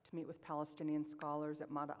to meet with Palestinian scholars at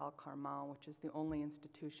Mada al-Karmal, which is the only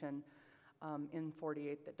institution in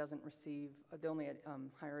 48 that doesn't receive, the only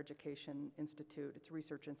higher education institute, it's a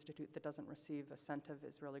research institute that doesn't receive a cent of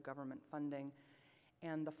Israeli government funding.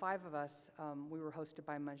 And the five of us, we were hosted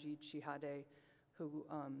by Majid Shihadeh, who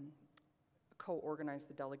co-organized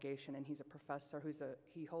the delegation, and he's a professor.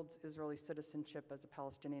 He holds Israeli citizenship as a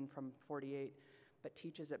Palestinian from 48, but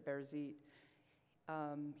teaches at Berzit.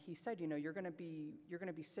 He said, you know, you're going to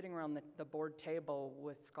be sitting around the board table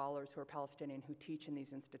with scholars who are Palestinian who teach in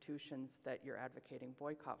these institutions that you're advocating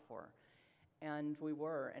boycott for. And we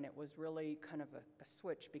were, and it was really kind of a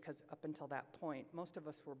switch, because up until that point, most of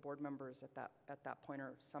us were board members at that point,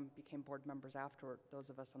 or some became board members afterward,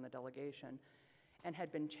 those of us on the delegation, and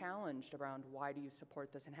had been challenged around why do you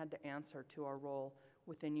support this, and had to answer to our role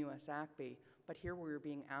within US ACB. But here we were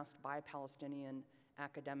being asked by Palestinian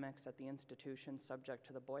academics at the institution subject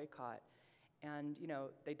to the boycott. And, you know,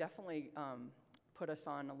 they definitely put us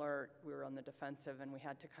on alert. We were on the defensive, and we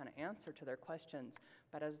had to kind of answer to their questions.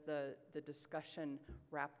 But as the discussion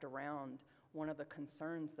wrapped around, one of the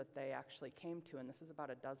concerns that they actually came to, and this is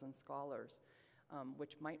about a dozen scholars,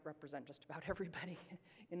 which might represent just about everybody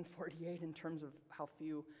in 48 in terms of how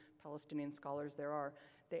few Palestinian scholars there are,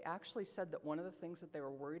 they actually said that one of the things that they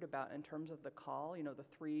were worried about in terms of the call, you know, the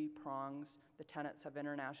three prongs, the tenets of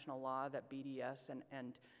international law that BDS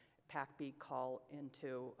and PACB call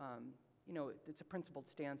into, you know, it's a principled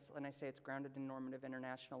stance, and I say it's grounded in normative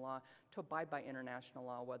international law, to abide by international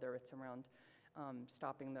law, whether it's around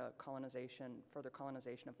stopping the further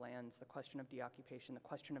colonization of lands, the question of deoccupation, the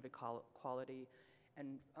question of equality,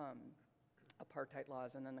 and apartheid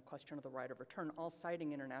laws, and then the question of the right of return, all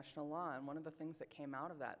citing international law. And one of the things that came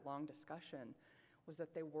out of that long discussion was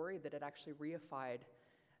that they worried that it actually reified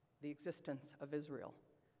the existence of Israel.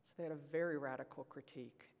 So they had a very radical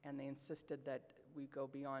critique, and they insisted that we go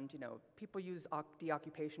beyond, people use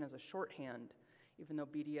deoccupation as a shorthand, even though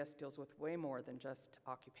BDS deals with way more than just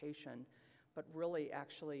occupation, but really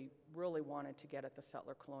wanted to get at the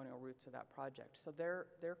settler colonial roots of that project. So their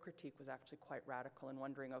critique was actually quite radical in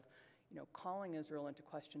wondering of, calling Israel into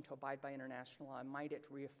question to abide by international law, might it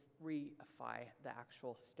reify the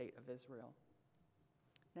actual state of Israel?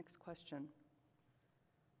 Next question.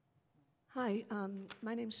 Hi,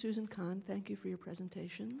 my name's Susan Kahn. Thank you for your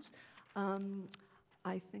presentations.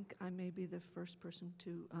 I think I may be the first person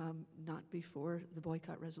to not be for the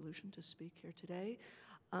boycott resolution to speak here today.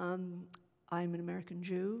 I'm an American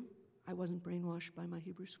Jew. I wasn't brainwashed by my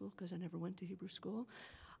Hebrew school because I never went to Hebrew school.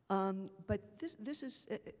 But this is,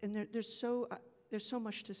 and there's so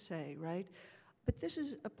much to say, right? But this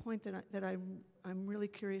is a point that I'm really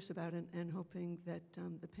curious about and hoping that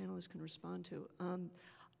the panelists can respond to.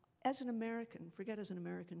 As an American, forget as an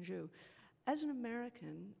American Jew, as an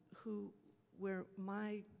American where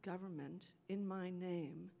my government, in my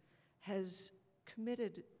name, has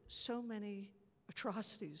committed so many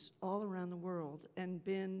atrocities all around the world and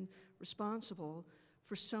been responsible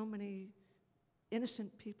for so many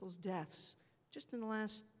innocent people's deaths just in the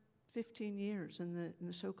last 15 years in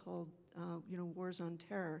the so-called wars on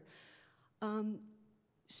terror.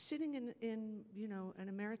 Sitting in an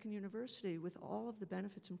American university with all of the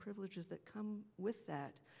benefits and privileges that come with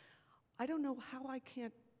that, I don't know how I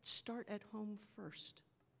can't start at home first,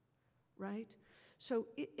 right? So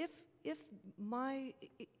if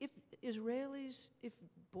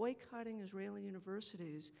boycotting Israeli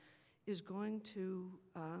universities is going to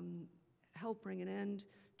help bring an end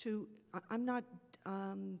to, I'm not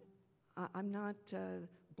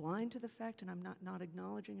blind to the fact, and I'm not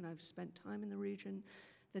acknowledging, and I've spent time in the region,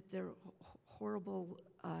 that there are horrible,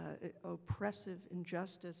 oppressive,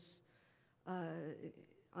 unjust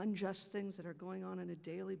things that are going on a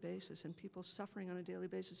daily basis, and people suffering on a daily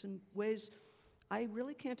basis in ways I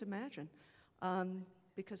really can't imagine,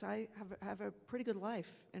 because I have a pretty good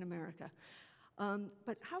life in America.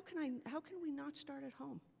 But how can we not start at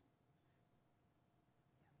home?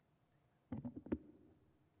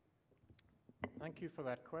 Thank you for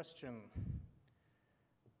that question.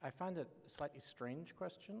 I find it a slightly strange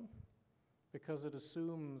question because it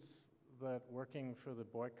assumes that working for the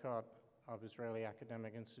boycott of Israeli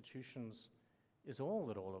academic institutions is all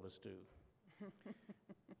that all of us do.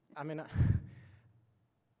 I mean,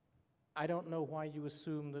 I don't know why you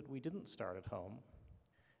assume that we didn't start at home.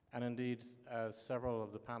 And indeed, as several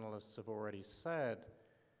of the panelists have already said,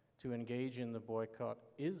 to engage in the boycott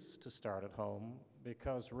is to start at home,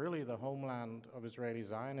 because really the homeland of Israeli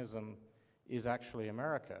Zionism is actually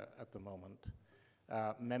America at the moment.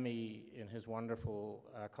 Memi, in his wonderful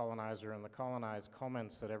Colonizer and the Colonized,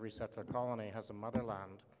 comments that every settler colony has a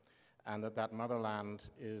motherland, and that motherland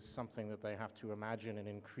is something that they have to imagine in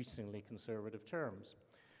increasingly conservative terms.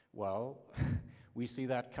 Well, we see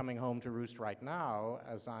that coming home to roost right now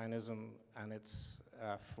as Zionism and its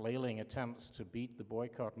flailing attempts to beat the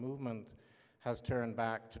boycott movement has turned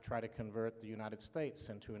back to try to convert the United States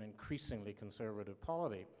into an increasingly conservative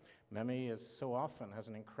polity. Memi, as so often, has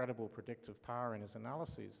an incredible predictive power in his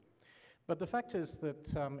analyses. But the fact is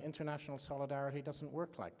that international solidarity doesn't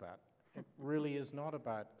work like that. It really is not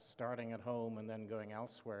about starting at home and then going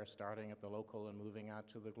elsewhere, starting at the local and moving out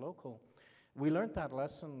to the global. We learned that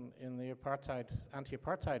lesson in the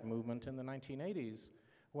anti-apartheid movement in the 1980s,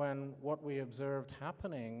 when what we observed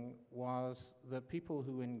happening was that people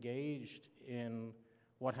who engaged in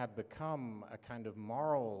what had become a kind of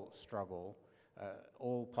moral struggle,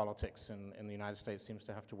 all politics in the United States seems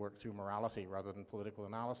to have to work through morality rather than political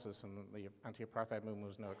analysis, and the anti-apartheid movement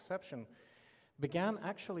was no exception, began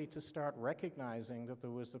actually to start recognizing that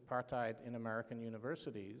there was apartheid in American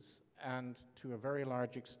universities. And to a very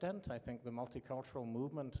large extent, I think the multicultural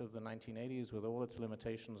movement of the 1980s, with all its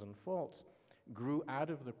limitations and faults, grew out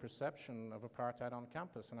of the perception of apartheid on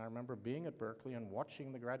campus. And I remember being at Berkeley and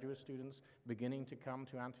watching the graduate students beginning to come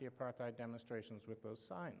to anti-apartheid demonstrations with those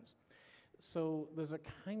signs. So there's a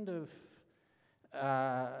kind of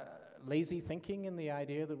lazy thinking in the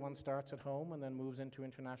idea that one starts at home and then moves into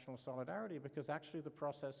international solidarity, because actually the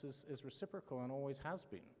process is reciprocal and always has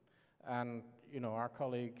been. And our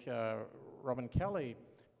colleague Robin Kelly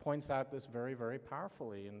points out this very, very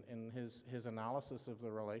powerfully in his analysis of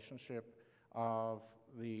the relationship of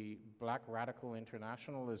the black radical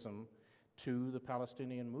internationalism to the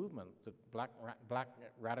Palestinian movement. The black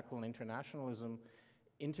radical internationalism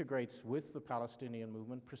integrates with the Palestinian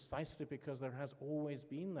movement precisely because there has always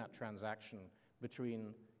been that transaction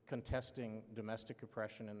between contesting domestic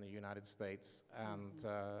oppression in the United States and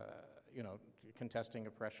contesting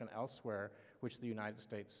oppression elsewhere, which the United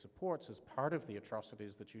States supports as part of the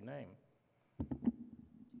atrocities that you name.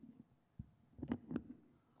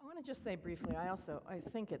 I want to just say briefly, I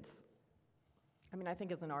think I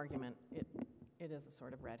think as an argument, it is a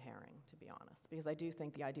sort of red herring, to be honest, because I do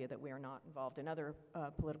think the idea that we are not involved in other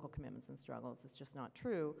political commitments and struggles is just not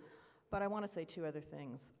true. But I want to say two other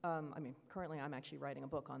things. Currently I'm actually writing a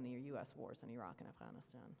book on the U.S. wars in Iraq and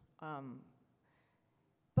Afghanistan.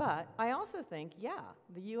 But I also think,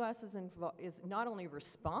 the U.S. is not only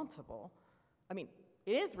responsible, it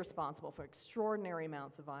is responsible for extraordinary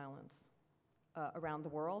amounts of violence around the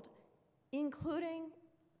world, including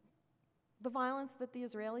the violence that the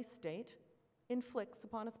Israeli state inflicts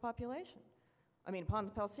upon its population, upon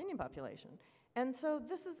the Palestinian population. And so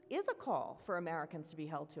this is a call for Americans to be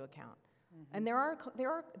held to account. Mm-hmm. And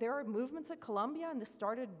there are movements at Colombia, and this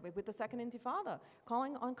started with the Second Intifada,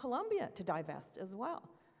 calling on Colombia to divest as well.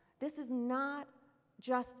 This is not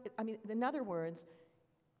just, in other words,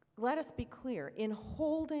 let us be clear, in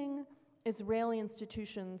holding Israeli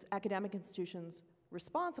institutions, academic institutions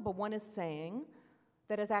responsible, one is saying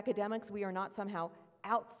that as academics we are not somehow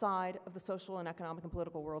outside of the social and economic and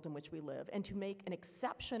political world in which we live, and to make an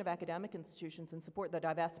exception of academic institutions and support the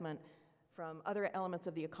divestment from other elements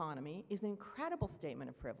of the economy is an incredible statement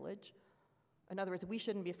of privilege. In other words, we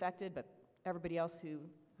shouldn't be affected, but everybody else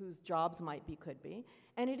whose jobs might be could be.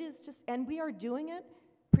 And and we are doing it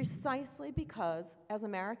precisely because, as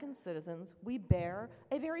American citizens, we bear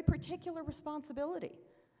a very particular responsibility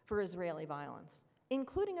for Israeli violence,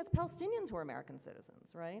 including as Palestinians who are American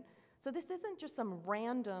citizens, right? So this isn't just some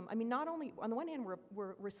random, not only, on the one hand,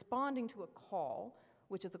 we're responding to a call,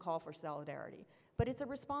 which is a call for solidarity, but it's a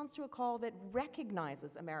response to a call that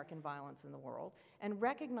recognizes American violence in the world and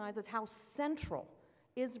recognizes how central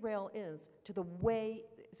Israel is to the way,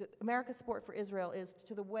 America's support for Israel is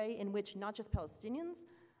to the way in which not just Palestinians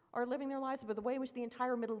are living their lives, but the way in which the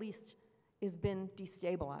entire Middle East has been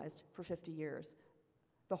destabilized for 50 years,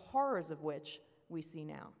 the horrors of which we see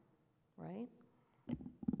now, right?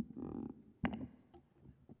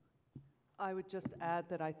 I would just add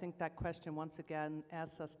that I think that question, once again,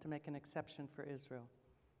 asks us to make an exception for Israel,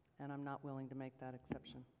 and I'm not willing to make that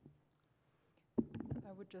exception.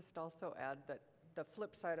 I would just also add that the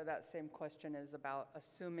flip side of that same question is about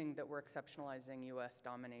assuming that we're exceptionalizing U.S.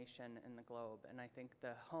 domination in the globe, and I think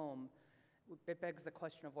the home, it begs the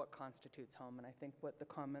question of what constitutes home, and I think what the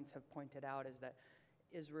comments have pointed out is that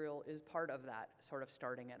Israel is part of that sort of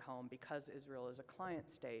starting at home because Israel is a client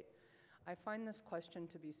state. I find this question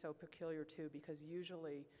to be so peculiar too because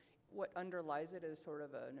usually what underlies it is sort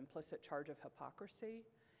of an implicit charge of hypocrisy,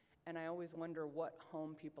 and I always wonder what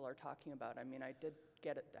home people are talking about. I did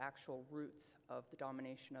get at the actual roots of the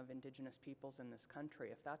domination of indigenous peoples in this country.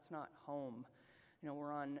 If that's not home,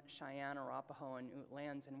 we're on Cheyenne, Arapaho, and Ute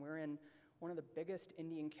lands, and we're in one of the biggest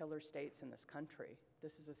Indian killer states in this country.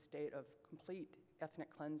 This is a state of complete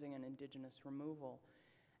ethnic cleansing and indigenous removal.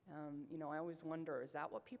 I always wonder, is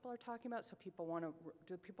that what people are talking about? So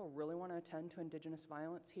do people really want to attend to indigenous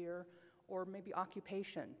violence here? Or maybe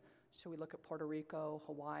occupation? Should we look at Puerto Rico,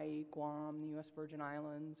 Hawaii, Guam, the U.S. Virgin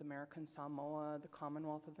Islands, American Samoa, the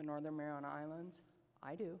Commonwealth of the Northern Mariana Islands?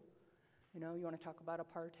 I do. You want to talk about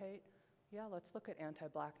apartheid? Yeah, let's look at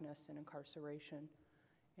anti-blackness and incarceration.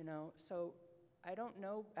 So I don't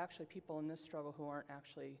know actually people in this struggle who aren't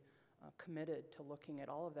actually committed to looking at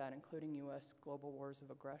all of that, including U.S. global wars of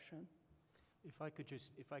aggression. If I could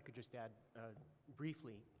just add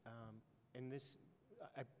briefly,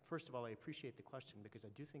 first of all, I appreciate the question because I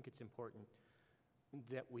do think it's important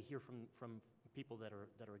that we hear from people that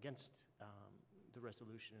are against the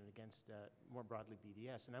resolution and against more broadly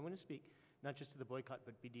BDS. And I want to speak not just to the boycott,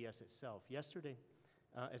 but BDS itself. Yesterday,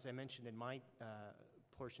 as I mentioned in my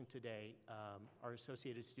portion today, our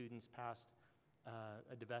associated students passed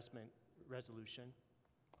a divestment resolution.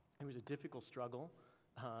 It was a difficult struggle,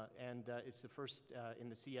 and it's the first in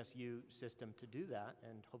the CSU system to do that,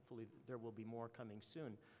 and hopefully there will be more coming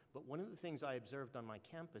soon. But one of the things I observed on my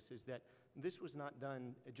campus is that this was not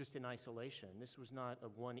done just in isolation. This was not a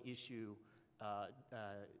one-issue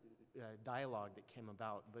dialogue that came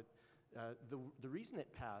about, but the reason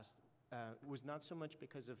it passed was not so much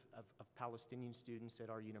because of Palestinian students at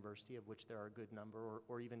our university, of which there are a good number,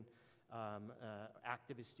 or even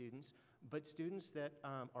activist students, but students that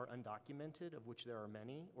are undocumented, of which there are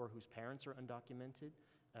many, or whose parents are undocumented,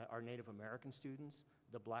 our Native American students,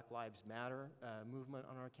 the Black Lives Matter movement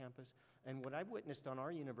on our campus. And what I've witnessed on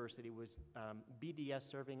our university was BDS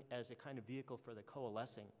serving as a kind of vehicle for the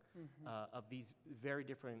coalescing of these very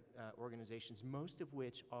different organizations, most of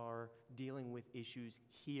which are dealing with issues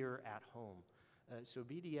here at home. So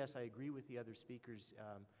BDS, I agree with the other speakers,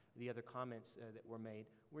 the other comments that were made.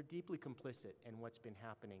 We're deeply complicit in what's been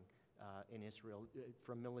happening in Israel,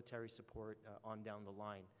 from military support on down the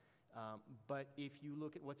line. But if you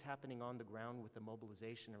look at what's happening on the ground with the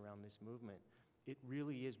mobilization around this movement, it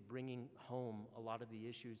really is bringing home a lot of the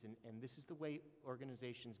issues, and this is the way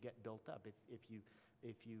organizations get built up.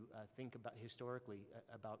 If you think about historically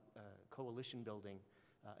about coalition building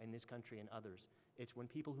in this country and others, it's when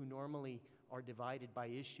people who normally are divided by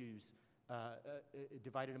issues,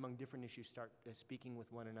 divided among different issues, start speaking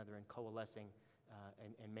with one another and coalescing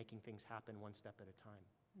and making things happen one step at a time.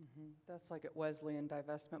 That's like at Wesleyan,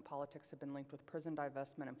 divestment politics have been linked with prison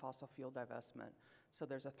divestment and fossil fuel divestment. So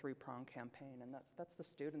there's a three-pronged campaign, and that's the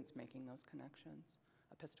students making those connections,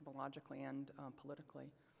 epistemologically and politically.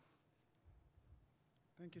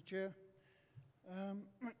 Thank you, Chair.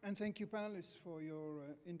 And thank you, panelists, for your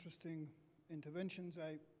interesting interventions.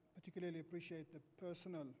 I particularly appreciate the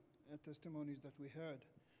personal testimonies that we heard.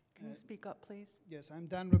 Can you speak up, please? Yes, I'm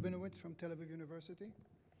Dan Rabinowitz from Tel Aviv University.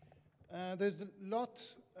 There's a lot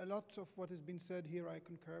of what has been said here I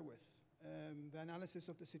concur with. The analysis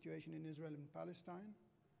of the situation in Israel and Palestine,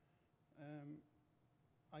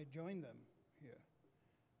 I join them here.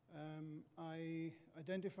 I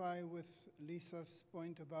identify with Lisa's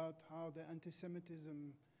point about how the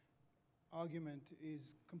anti-Semitism argument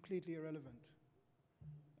is completely irrelevant.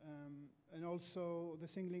 And also the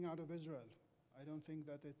singling out of Israel. I don't think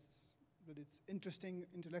that it's interesting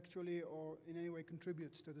intellectually or in any way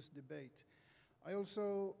contributes to this debate. I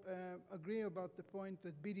also agree about the point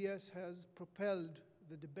that BDS has propelled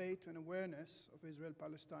the debate and awareness of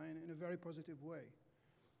Israel-Palestine in a very positive way.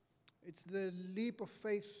 It's the leap of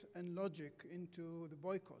faith and logic into the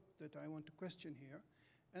boycott that I want to question here.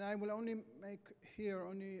 And I will only make here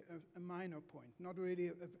only a minor point, not really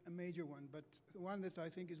a major one, but one that I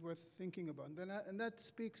think is worth thinking about. And that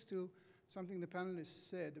speaks to something the panelists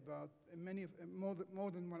said about, more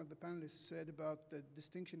than one of the panelists said about the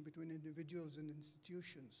distinction between individuals and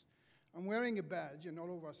institutions. I'm wearing a badge, and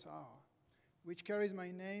all of us are, which carries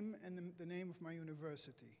my name and the name of my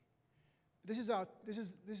university. This is our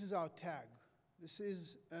tag. This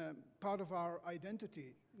is part of our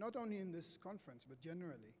identity, not only in this conference, but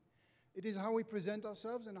generally. It is how we present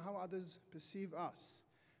ourselves and how others perceive us.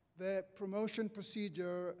 The promotion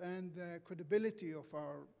procedure and the credibility of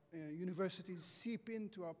our universities seep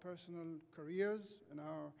into our personal careers and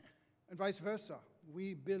vice versa.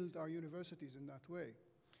 We build our universities in that way.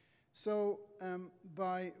 So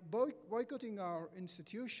by boycotting our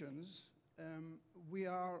institutions, we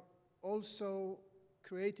are also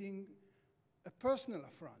creating a personal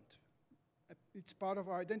affront. It's part of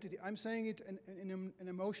our identity. I'm saying it in an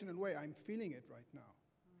emotional way. I'm feeling it right now.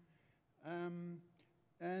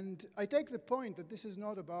 And I take the point that this is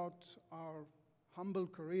not about our humble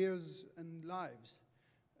careers and lives,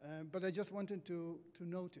 but I just wanted to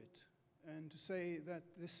note it and to say that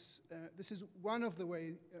this is one of the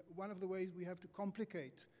ways we have to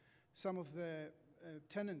complicate some of the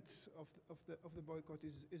tenets of the boycott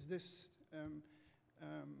is this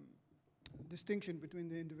distinction between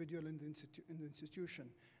the individual and the institution.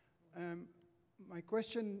 My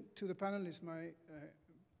question to the panelists, my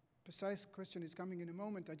precise question is coming in a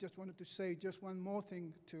moment. I just wanted to say just one more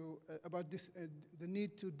thing about this, the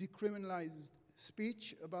need to decriminalize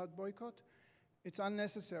speech about boycott. It's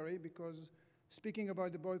unnecessary because speaking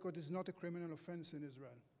about the boycott is not a criminal offense in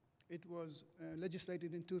Israel. It was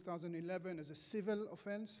legislated in 2011 as a civil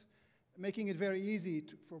offense, making it very easy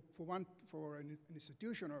for an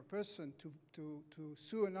institution or a person to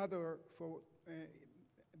sue another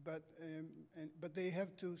but they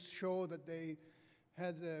have to show that they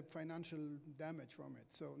had financial damage from it.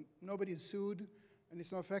 So nobody is sued, and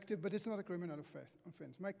it's not effective, but it's not a criminal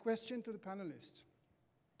offense. My question to the panelists,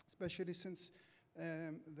 especially since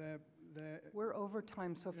we're over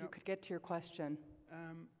time, so if you could get to your question.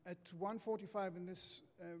 At 1:45 in this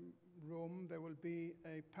room, there will be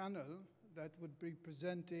a panel that would be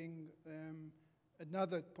presenting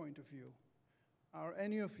another point of view. Are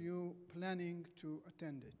any of you planning to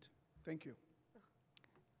attend it? Thank you.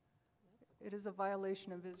 It is a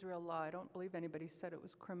violation of Israel law. I don't believe anybody said it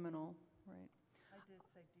was criminal, right? I did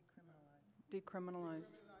say decriminalize.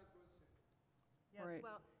 Decriminalize. Yes, right.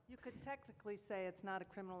 well, You could technically say it's not a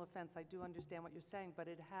criminal offense. I do understand what you're saying, but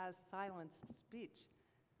it has silenced speech.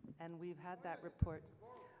 And we've had that report.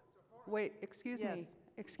 Wait, excuse me,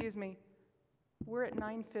 excuse me. We're at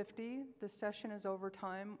 9:50. The session is over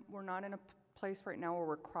time. We're not in a place right now where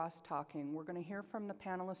we're cross-talking. We're going to hear from the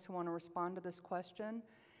panelists who want to respond to this question,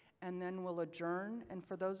 and then we'll adjourn. And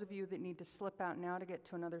for those of you that need to slip out now to get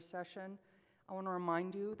to another session, I want to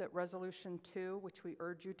remind you that Resolution 2, which we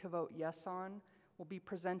urge you to vote yes on, will be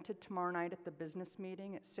presented tomorrow night at the business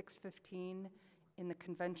meeting at 6:15 in the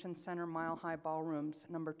Convention Center Mile High Ballrooms,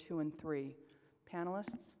 number 2 and 3.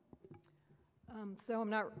 Panelists? So I'm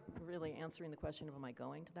not really answering the question of am I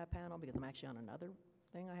going to that panel, because I'm actually on another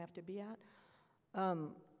thing I have to be at.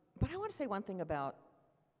 But I want to say one thing about,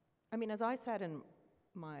 I mean, as I said in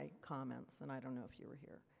my comments, and I don't know if you were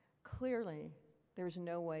here, clearly there's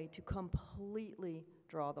no way to completely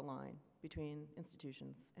draw the line between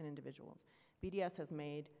institutions and individuals. BDS has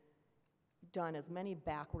done as many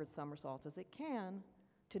backward somersaults as it can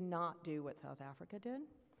to not do what South Africa did.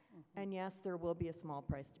 And yes, there will be a small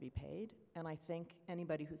price to be paid, and I think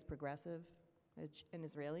anybody who's progressive, an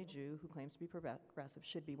Israeli Jew who claims to be progressive,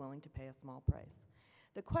 should be willing to pay a small price.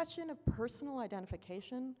 The question of personal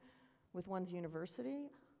identification with one's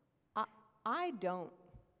university, I don't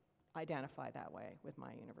identify that way with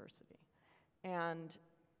my university. And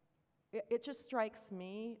it just strikes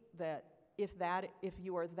me that if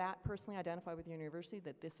you are that personally identified with your university,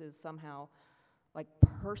 that this is somehow like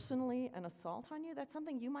personally an assault on you, that's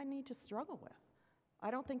something you might need to struggle with.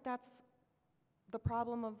 I don't think that's the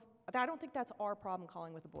problem of, I don't think that's our problem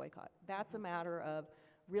calling with a boycott. That's a matter of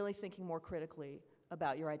really thinking more critically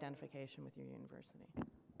about your identification with your university.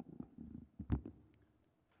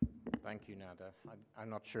 Thank you, Nada. I'm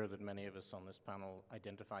not sure that many of us on this panel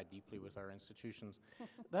identify deeply with our institutions.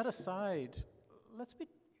 That aside, let's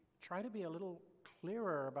try to be a little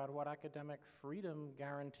clearer about what academic freedom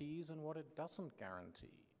guarantees and what it doesn't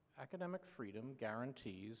guarantee. Academic freedom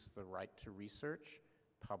guarantees the right to research,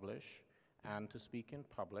 publish, and to speak in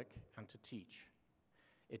public and to teach.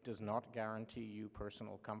 It does not guarantee you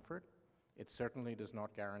personal comfort. It certainly does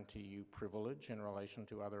not guarantee you privilege in relation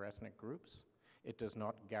to other ethnic groups. It does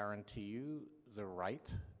not guarantee you the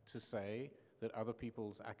right to say that other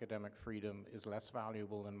people's academic freedom is less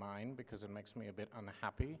valuable than mine because it makes me a bit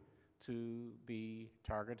unhappy to be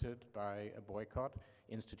targeted by a boycott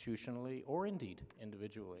institutionally or indeed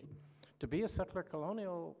individually. To be a settler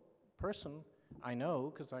colonial person, I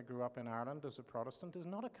know, because I grew up in Ireland as a Protestant, is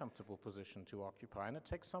not a comfortable position to occupy, and it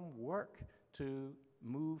takes some work to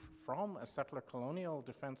move from a settler colonial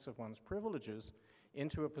defense of one's privileges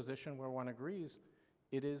into a position where one agrees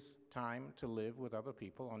it is time to live with other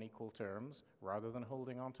people on equal terms rather than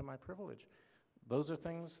holding on to my privilege. Those are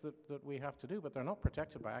things that we have to do, but they're not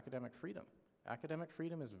protected by academic freedom. Academic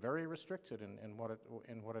freedom is very restricted in what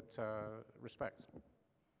it respects.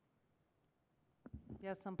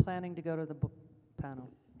 Yes, I'm planning to go to the panel.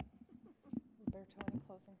 Roberto, any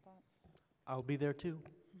closing thoughts? I'll be there too.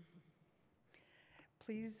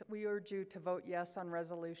 Please, we urge you to vote yes on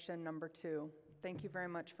resolution number 2. Thank you very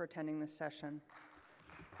much for attending this session.